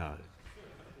that I know.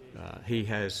 He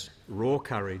has raw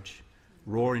courage,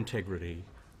 raw integrity,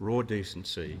 raw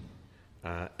decency,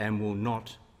 and will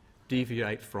not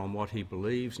deviate from what he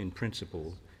believes in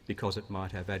principle because it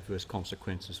might have adverse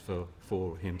consequences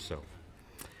for himself.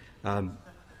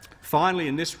 Finally,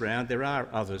 in this round, there are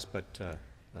others, but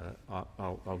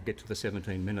I'll get to the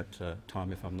 17-minute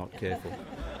time if I'm not careful,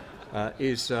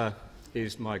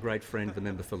 is my great friend, the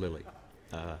member for Lilly.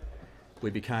 We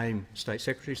became state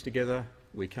secretaries together,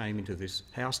 we came into this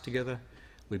House together,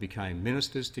 we became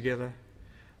ministers together,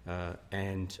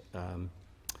 and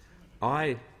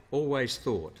I always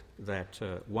thought that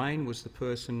Wayne was the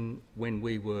person, when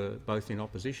we were both in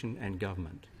opposition and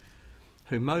government,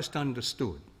 who most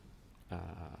understood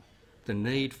the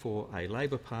need for a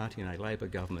Labor Party and a Labor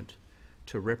government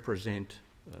to represent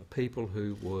people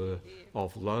who were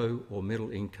of low or middle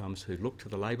incomes, who looked to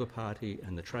the Labor Party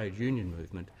and the trade union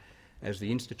movement as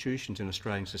the institutions in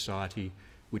Australian society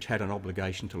which had an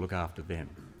obligation to look after them.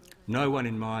 No one,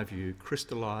 in my view,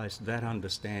 crystallised that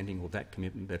understanding or that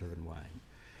commitment better than Wayne.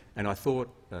 And I thought,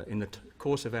 in the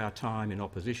course of our time in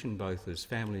opposition, both as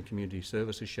Family and Community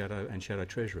Services Shadow and Shadow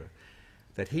Treasurer,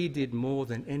 that he did more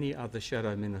than any other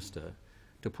Shadow Minister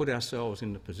to put ourselves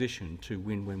in the position to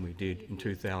win when we did in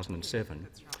 2007,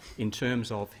 in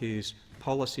terms of his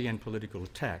policy and political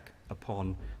attack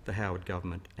upon the Howard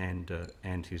government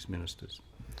and his ministers.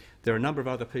 There are a number of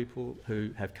other people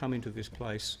who have come into this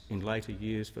place in later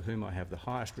years for whom I have the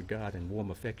highest regard and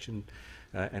warm affection,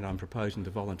 and I'm proposing to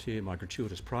volunteer my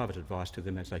gratuitous private advice to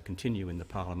them as they continue in the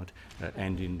parliament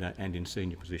and in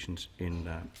senior positions in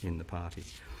the party.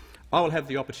 I will have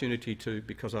the opportunity to,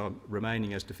 because I'm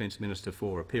remaining as Defence Minister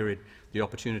for a period, the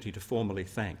opportunity to formally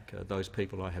thank those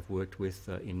people I have worked with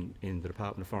in the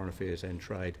Department of Foreign Affairs and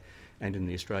Trade and in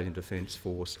the Australian Defence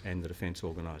Force and the Defence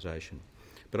Organisation.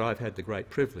 But I've had the great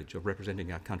privilege of representing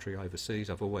our country overseas.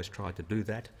 I've always tried to do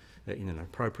that in an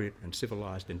appropriate and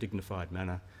civilised and dignified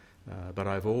manner, but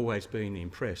I've always been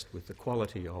impressed with the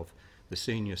quality of the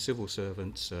senior civil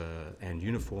servants and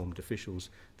uniformed officials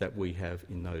that we have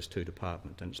in those two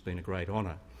departments, and it's been a great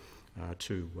honour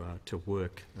to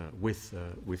work with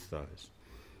those.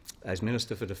 As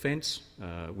Minister for Defence,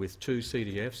 with two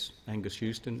CDFs, Angus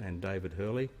Houston and David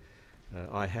Hurley,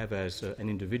 I have, as an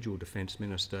individual Defence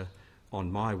Minister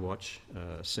on my watch,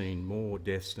 seen more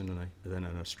deaths than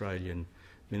an Australian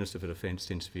Minister for Defence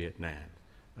since Vietnam.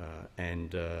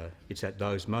 And it's at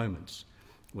those moments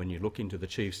when you look into the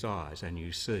Chief's eyes and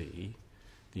you see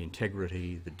the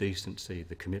integrity, the decency,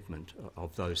 the commitment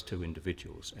of those two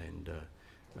individuals. And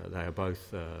They are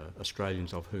both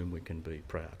Australians of whom we can be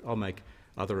proud. I'll make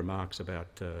other remarks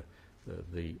about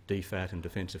the DFAT and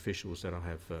defence officials that I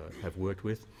have worked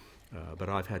with, but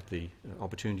I've had the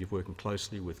opportunity of working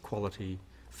closely with quality,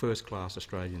 first-class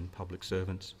Australian public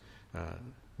servants,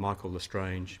 Michael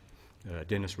Lestrange,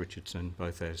 Dennis Richardson,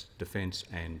 both as defence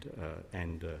and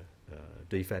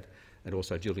DFAT, and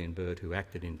also Gillian Bird, who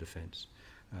acted in defence,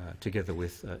 together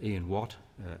with Ian Watt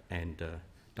and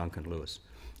Duncan Lewis.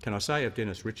 Can I say of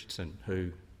Dennis Richardson,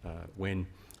 who, when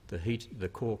the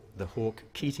Hawke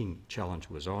Keating challenge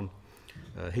was on,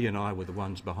 he and I were the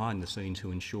ones behind the scenes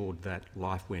who ensured that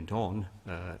life went on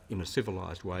in a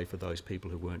civilised way for those people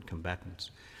who weren't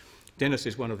combatants. Dennis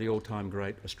is one of the all-time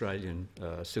great Australian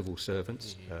civil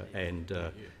servants, and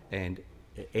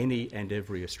any and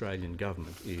every Australian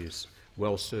government is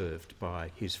well served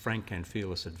by his frank and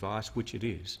fearless advice, which it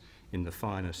is, in the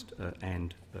finest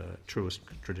and truest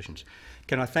traditions.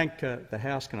 Can I thank the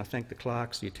House, can I thank the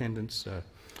clerks, the attendants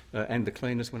and the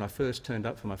cleaners. When I first turned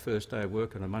up for my first day of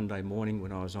work on a Monday morning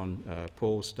when I was on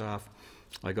Paul's staff,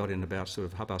 I got in about sort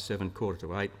of 7:30,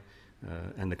 7:45,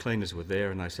 and the cleaners were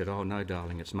there and they said, "Oh no,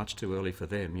 darling, it's much too early for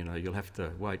them. You know, you'll have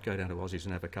to wait, go down to Aussie's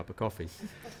and have a cup of coffee."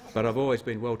 But I've always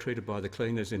been well treated by the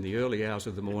cleaners in the early hours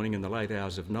of the morning and the late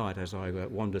hours of night as I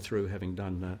wander through, having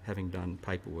done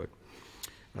paperwork.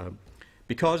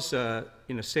 Because,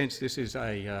 in a sense, this is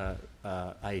a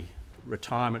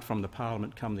retirement from the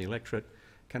Parliament come the electorate,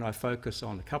 can I focus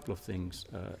on a couple of things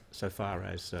so far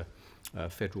as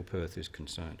federal Perth is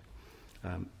concerned?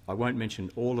 I won't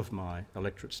mention all of my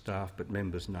electorate staff, but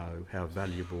members know how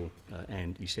valuable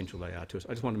and essential they are to us.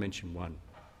 I just want to mention one.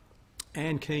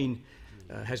 Anne Keane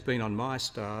has been on my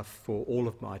staff for all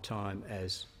of my time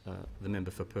as the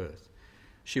member for Perth.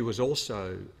 She was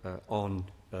also on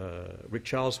Rick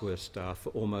Charlesworth's staff for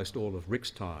almost all of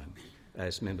Rick's time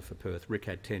as member for Perth. Rick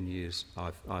had 10 years,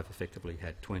 I've effectively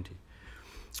had 20.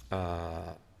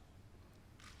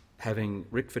 Having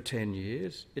Rick for 10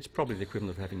 years, it's probably the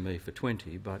equivalent of having me for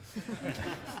 20, but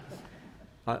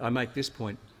I make this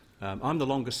point. I'm the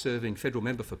longest-serving federal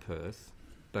member for Perth,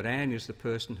 but Anne is the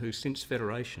person who, since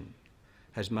Federation,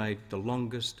 has made the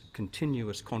longest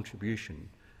continuous contribution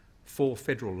for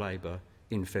federal Labor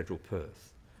in federal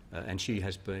Perth. And she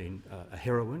has been a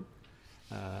heroine,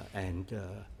 and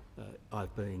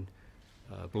I've been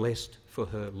blessed for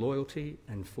her loyalty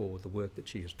and for the work that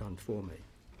she has done for me.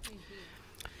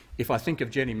 If I think of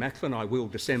Jenny Macklin, I will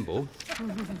dissemble.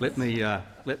 Let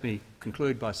me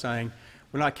conclude by saying,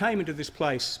 when I came into this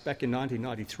place back in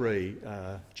 1993,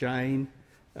 Jane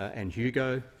and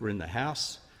Hugo were in the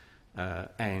House,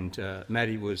 and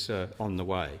Maddie was on the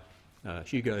way.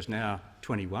 Hugo's now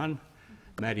 21,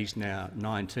 Maddie's now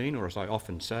 19, or as I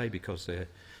often say, because they're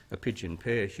a pigeon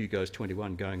pair, Hugo's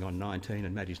 21 going on 19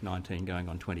 and Maddie's 19 going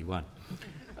on 21.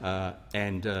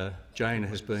 And Jane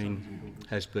has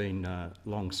been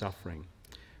long-suffering.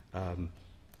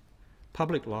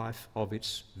 Public life of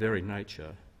its very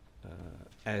nature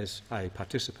as a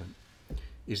participant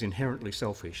is inherently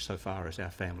selfish so far as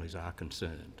our families are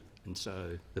concerned, and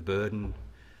so the burden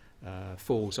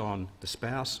falls on the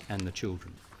spouse and the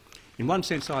children. In one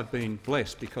sense, I've been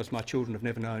blessed because my children have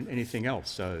never known anything else,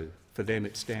 so for them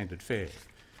it's standard fare.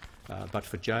 But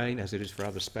for Jane, as it is for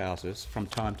other spouses, from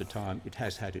time to time it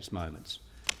has had its moments.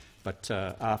 But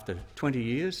after 20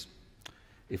 years,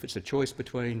 if it's a choice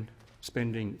between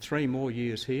spending 3 more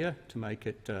years here to make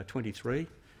it 23,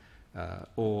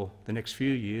 or the next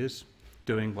few years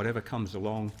doing whatever comes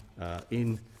along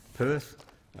in Perth,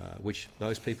 which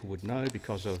those people would know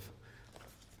because of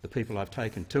the people I've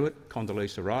taken to it,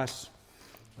 Condoleezza Rice,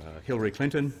 Hillary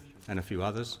Clinton and a few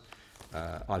others,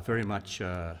 I very much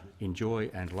enjoy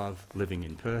and love living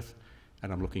in Perth,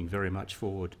 and I'm looking very much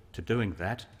forward to doing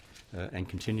that and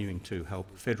continuing to help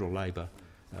federal Labor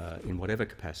in whatever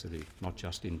capacity, not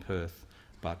just in Perth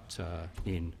but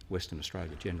in Western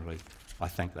Australia generally. I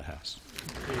thank the House.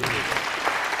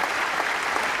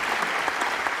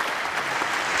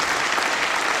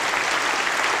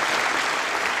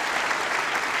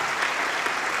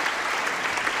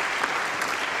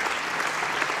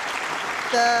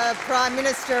 The Prime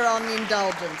Minister on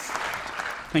indulgence.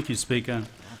 Thank you, Speaker.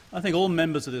 I think all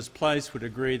members of this place would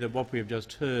agree that what we have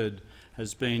just heard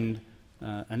has been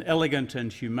an elegant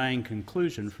and humane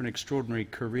conclusion for an extraordinary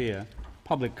career,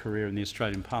 public career in the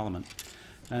Australian Parliament.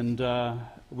 And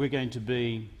we're going to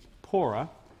be poorer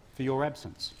for your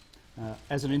absence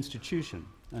as an institution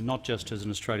and not just as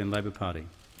an Australian Labor Party.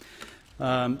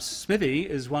 Smithy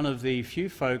is one of the few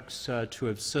folks to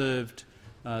have served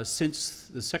since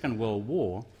the Second World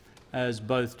War as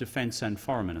both Defence and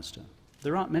Foreign Minister.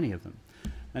 There aren't many of them.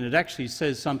 and it actually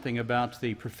says something about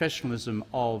the professionalism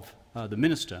of the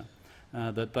minister,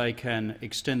 that they can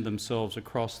extend themselves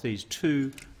across these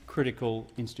two critical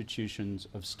institutions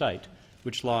of state,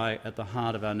 which lie at the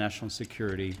heart of our national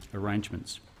security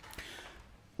arrangements.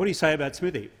 What do you say about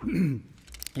Smithy?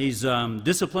 He's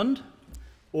disciplined,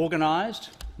 organised,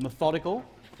 methodical,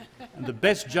 and the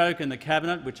best joke in the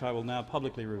cabinet, which I will now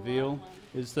publicly reveal,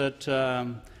 is that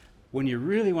when you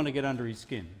really want to get under his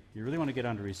skin,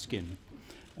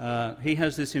 he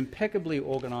has this impeccably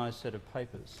organised set of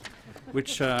papers,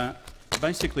 which are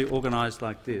basically organised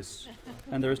like this,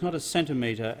 and there is not a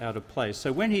centimetre out of place.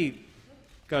 So when he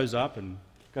goes up and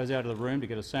goes out of the room to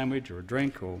get a sandwich or a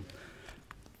drink, or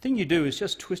the thing you do is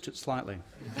just twist it slightly.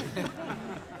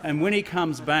 And when he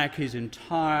comes back, his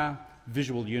entire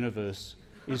visual universe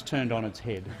is turned on its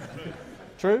head.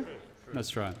 True?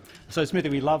 That's right. So, Smithy,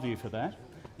 we love you for that,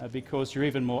 because you're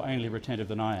even more anally retentive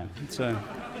than I am. So,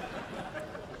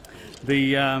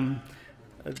 the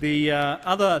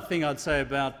other thing I'd say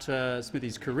about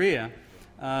Smithy's career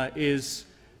is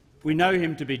we know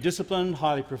him to be disciplined,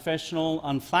 highly professional,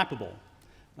 unflappable.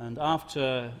 And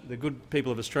after the good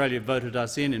people of Australia voted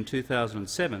us in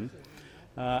 2007,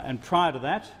 and prior to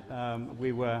that,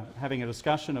 we were having a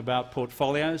discussion about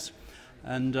portfolios,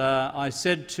 and I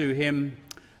said to him,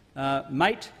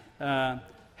 mate,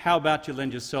 how about you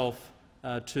lend yourself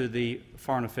to the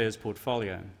Foreign Affairs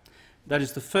portfolio? That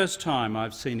is the first time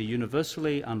I've seen a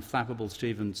universally unflappable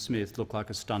Stephen Smith look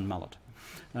like a stunned mullet.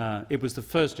 It was the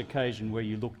first occasion where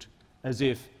you looked as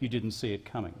if you didn't see it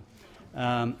coming.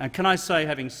 And can I say,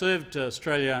 having served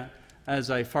Australia as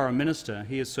a foreign minister,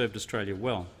 he has served Australia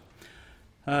well.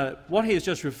 What he has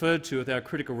just referred to with our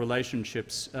critical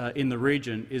relationships in the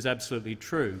region is absolutely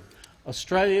true.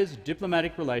 Australia's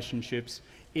diplomatic relationships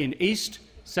in East,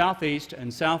 Southeast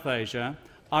and South Asia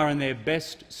are in their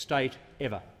best state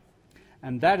ever.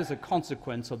 And that is a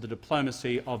consequence of the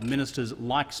diplomacy of ministers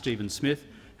like Stephen Smith,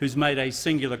 who's made a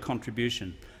singular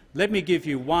contribution. Let me give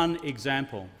you one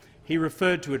example. He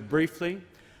referred to it briefly,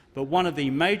 but one of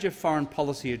the major foreign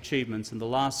policy achievements in the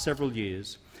last several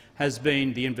years has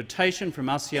been the invitation from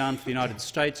ASEAN for the United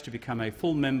States to become a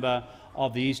full member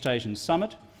of the East Asian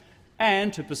Summit,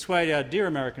 and to persuade our dear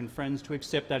American friends to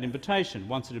accept that invitation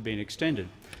once it had been extended.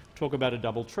 Talk about a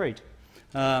double treat.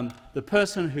 The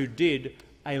person who did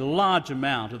a large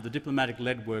amount of the diplomatic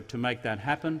legwork to make that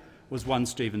happen was one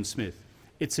Stephen Smith.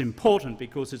 It's important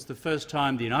because it's the first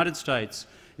time the United States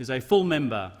is a full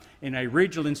member in a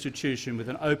regional institution with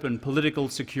an open political,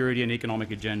 security and economic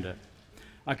agenda.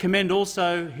 I commend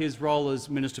also his role as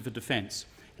Minister for Defence.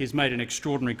 He's made an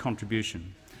extraordinary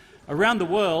contribution. Around the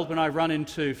world, when I run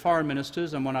into foreign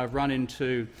ministers and when I've run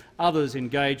into others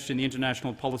engaged in the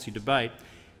international policy debate,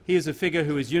 he is a figure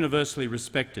who is universally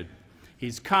respected.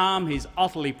 He's calm, he's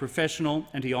utterly professional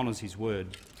and he honours his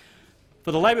word.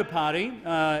 For the Labor Party,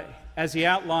 as he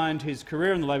outlined his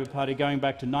career in the Labor Party going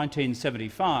back to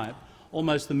 1975,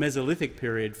 almost the Mesolithic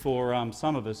period for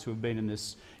some of us who have been in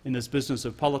this business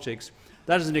of politics,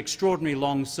 that is an extraordinary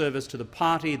long service to the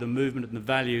party, the movement and the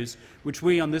values which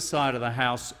we on this side of the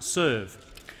House serve.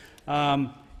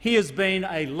 He has been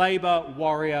a Labor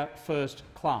warrior first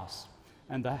class,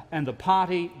 and the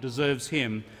party deserves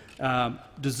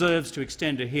to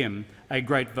extend to him a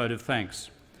great vote of thanks.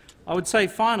 I would say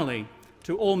finally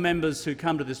to all members who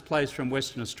come to this place from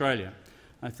Western Australia,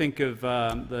 I think of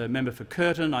the member for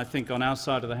Curtin, I think on our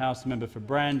side of the House the member for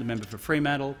Brand, the member for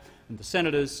Fremantle and the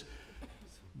senators.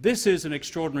 This is an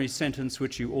extraordinary sentence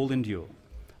which you all endure.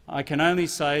 I can only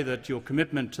say that your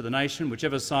commitment to the nation,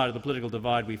 whichever side of the political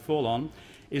divide we fall on,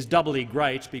 is doubly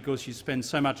great because you spend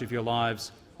so much of your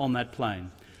lives on that plane.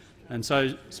 And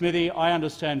so, Smithy, I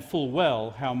understand full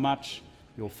well how much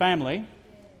your family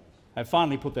have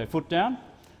finally put their foot down,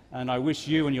 and I wish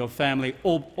you and your family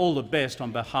all the best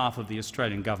on behalf of the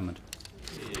Australian government.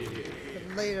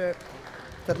 The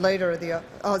Leader of the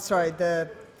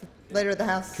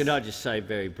House. Can I just say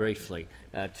very briefly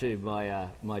to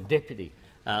my Deputy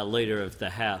Leader of the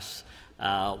House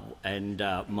and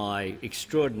my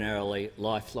extraordinarily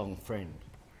lifelong friend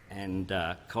and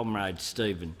comrade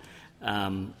Stephen,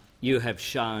 you have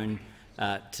shown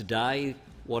today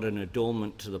what an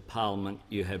adornment to the parliament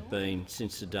you have been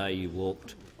since the day you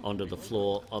walked onto the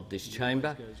floor of this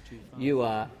chamber. You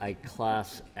are a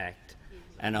class act,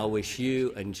 and I wish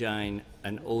you and Jane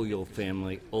and all your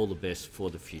family all the best for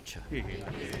the future.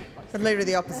 The Leader of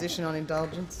the Opposition on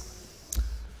indulgence.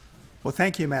 Well,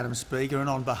 thank you, Madam Speaker, and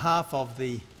on behalf of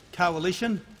the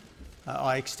Coalition,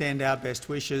 I extend our best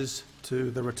wishes to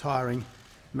the retiring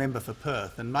member for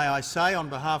Perth. And may I say, on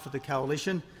behalf of the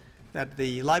Coalition, that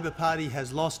the Labor Party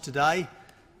has lost today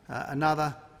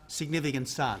another significant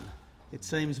sun. It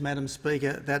seems, Madam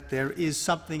Speaker, that there is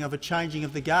something of a changing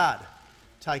of the guard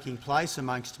taking place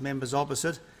amongst members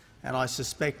opposite, and I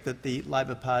suspect that the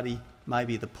Labor Party may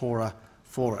be the poorer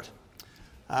for it.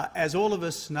 As all of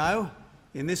us know,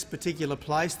 in this particular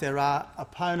place there are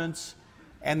opponents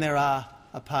and there are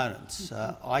opponents.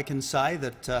 I can say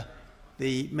that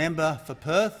the member for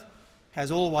Perth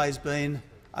has always been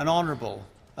an honourable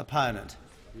opponent.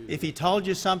 If he told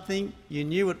you something, you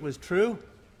knew it was true,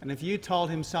 and if you told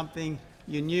him something,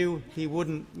 you knew he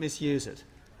wouldn't misuse it.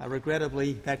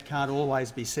 Regrettably, that can't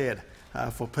always be said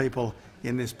for people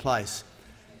in this place.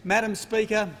 Madam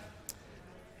Speaker,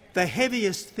 the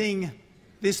heaviest thing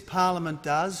this parliament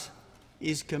does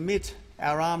is commit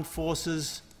our armed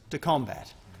forces to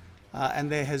combat,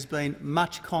 and there has been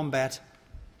much combat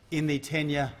in the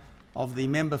tenure of the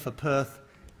member for Perth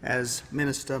as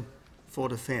Minister for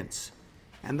Defence.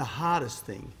 And the hardest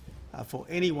thing for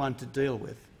anyone to deal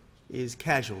with is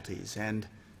casualties, and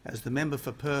as the member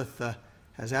for Perth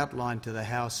has outlined to the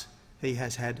House, he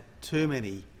has had too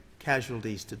many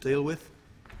casualties to deal with.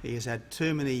 He has had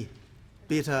too many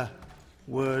bitter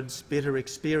words, bitter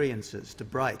experiences to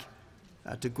break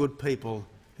to good people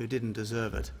who didn't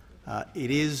deserve it.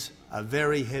 It is a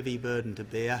very heavy burden to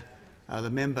bear. The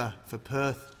member for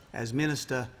Perth, as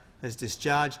Minister, has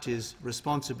discharged his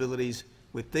responsibilities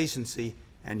with decency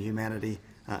and humanity,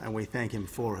 and we thank him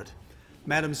for it.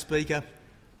 Madam Speaker,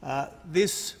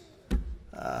 this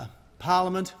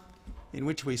parliament in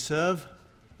which we serve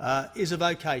is a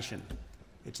vocation.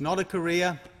 It's not a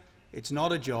career, it's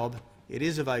not a job, it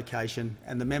is a vocation,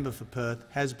 and the member for Perth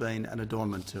has been an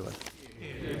adornment to it.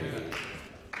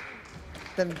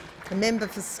 The member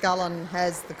for Scullin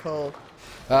has the call.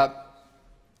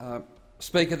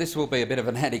 Speaker, this will be a bit of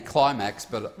an anticlimax,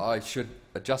 but I should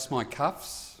adjust my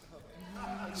cuffs,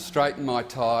 straighten my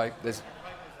tie.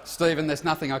 Stephen, there's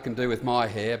nothing I can do with my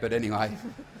hair, but anyway.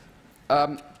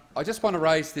 I just want to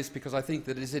raise this because I think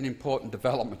that it is an important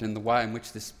development in the way in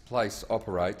which this place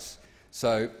operates.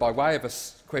 So, by way of a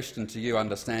question to you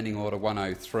under Standing Order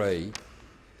 103,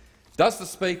 does the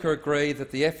Speaker agree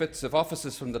that the efforts of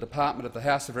officers from the Department of the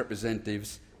House of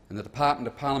Representatives and the Department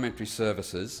of Parliamentary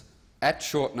Services, at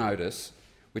short notice,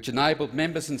 which enabled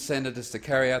members and senators to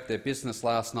carry out their business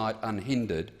last night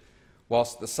unhindered,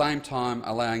 whilst at the same time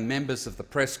allowing members of the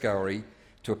press gallery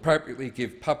to appropriately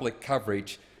give public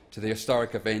coverage to the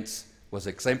historic events, was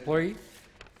exemplary?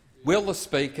 Will the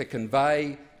Speaker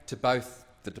convey to both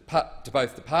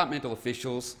departmental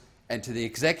officials and to the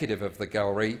executive of the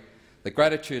gallery the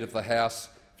gratitude of the House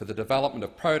for the development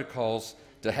of protocols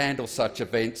to handle such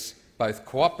events both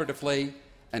cooperatively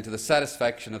and to the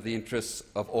satisfaction of the interests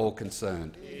of all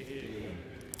concerned?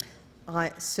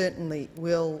 I certainly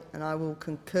will, and I will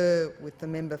concur with the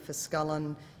member for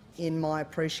Scullin in my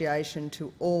appreciation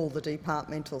to all the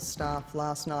departmental staff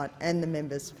last night and the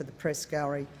members for the press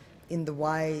gallery in the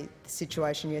way the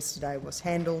situation yesterday was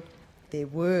handled. There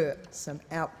were some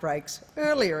outbreaks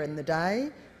earlier in the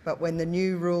day, but when the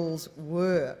new rules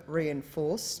were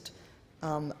reinforced,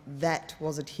 that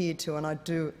was adhered to, and I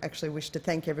do actually wish to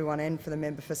thank everyone and for the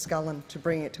member for Scullin to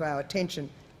bring it to our attention.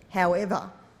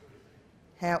 However,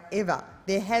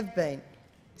 there have been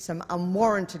some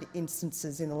unwarranted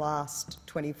instances in the last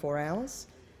 24 hours,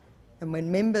 and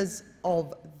when members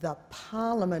of the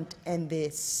parliament and their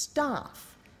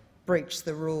staff breach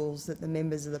the rules that the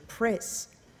members of the press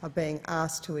are being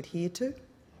asked to adhere to,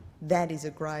 that is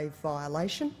a grave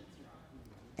violation.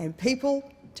 And people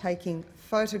taking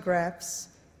photographs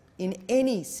in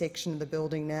any section of the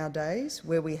building nowadays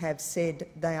where we have said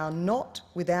they are not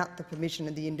without the permission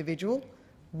of the individual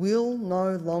will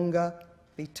no longer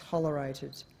be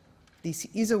tolerated. This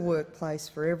is a workplace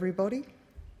for everybody,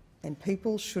 and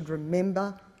people should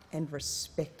remember and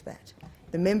respect that.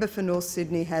 The member for North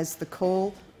Sydney has the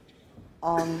call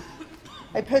on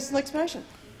a personal explanation.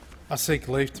 I seek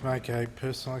leave to make a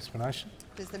personal explanation.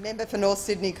 Does the member for North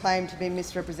Sydney claim to be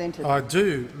misrepresented? I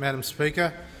do, Madam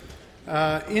Speaker.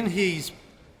 In his,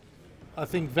 I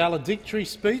think, valedictory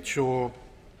speech or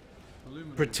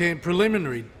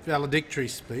preliminary valedictory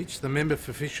speech, the member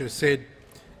for Fisher said,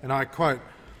 and I quote,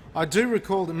 "I do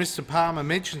recall that Mr Palmer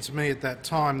mentioned to me at that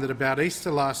time that about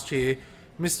Easter last year,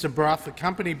 Mr Brough,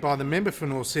 accompanied by the member for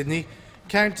North Sydney,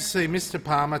 came to see Mr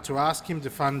Palmer to ask him to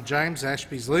fund James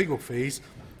Ashby's legal fees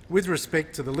with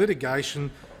respect to the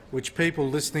litigation which people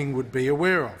listening would be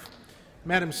aware of."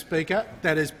 Madam Speaker,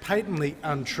 that is patently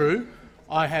untrue.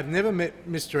 I have never met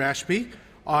Mr Ashby.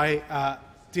 I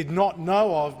did not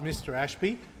know of Mr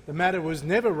Ashby. The matter was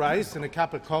never raised in a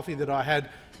cup of coffee that I had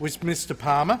with Mr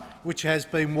Palmer, which has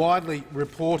been widely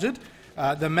reported.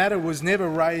 The matter was never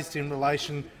raised in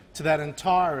relation to that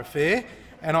entire affair.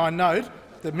 And I note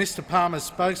that Mr Palmer's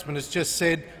spokesman has just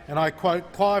said, and I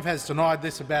quote, "Clive has denied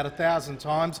this about 1,000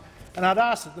 times," and I'd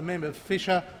ask that the member for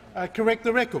Fisher correct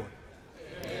the record.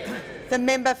 The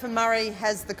member for Murray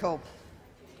has the call.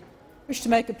 Wish to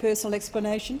make a personal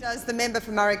explanation. Does the member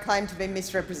for Murray claim to be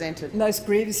misrepresented? Most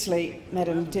grievously,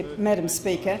 Madam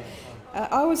Speaker.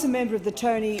 I was a member of the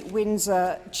Tony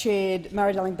Windsor-chaired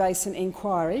Murray-Darling Basin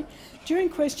inquiry. During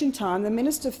question time, the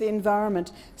Minister for the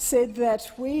Environment said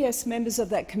that we, as members of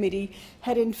that committee,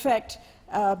 had in fact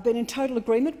been in total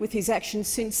agreement with his actions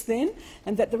since then,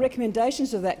 and that the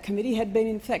recommendations of that committee had been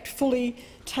in fact fully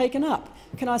taken up.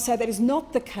 Can I say that is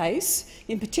not the case,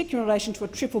 in particular in relation to a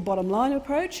triple bottom line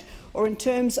approach or in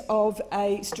terms of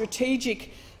a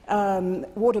strategic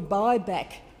water buyback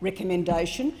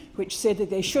recommendation, which said that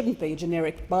there shouldn't be a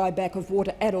generic buyback of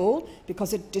water at all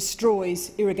because it destroys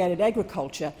irrigated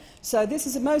agriculture. So this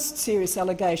is a most serious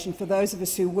allegation for those of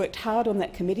us who worked hard on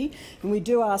that committee, and we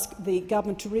do ask the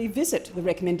government to revisit the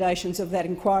recommendations of that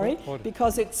inquiry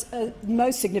because it's a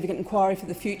most significant inquiry for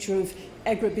the future of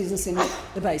agribusiness in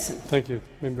the basin. Thank you,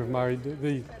 Member Murray.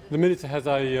 The Minister has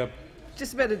a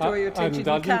just about to draw your attention.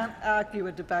 You can't argue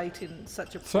a debate in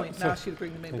such a point and ask you to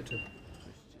bring the member to.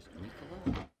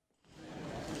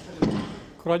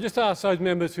 Could I just ask those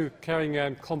members who are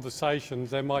carrying conversations,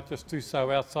 they might just do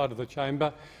so outside of the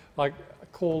chamber. I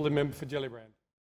call the member for Gellibrand.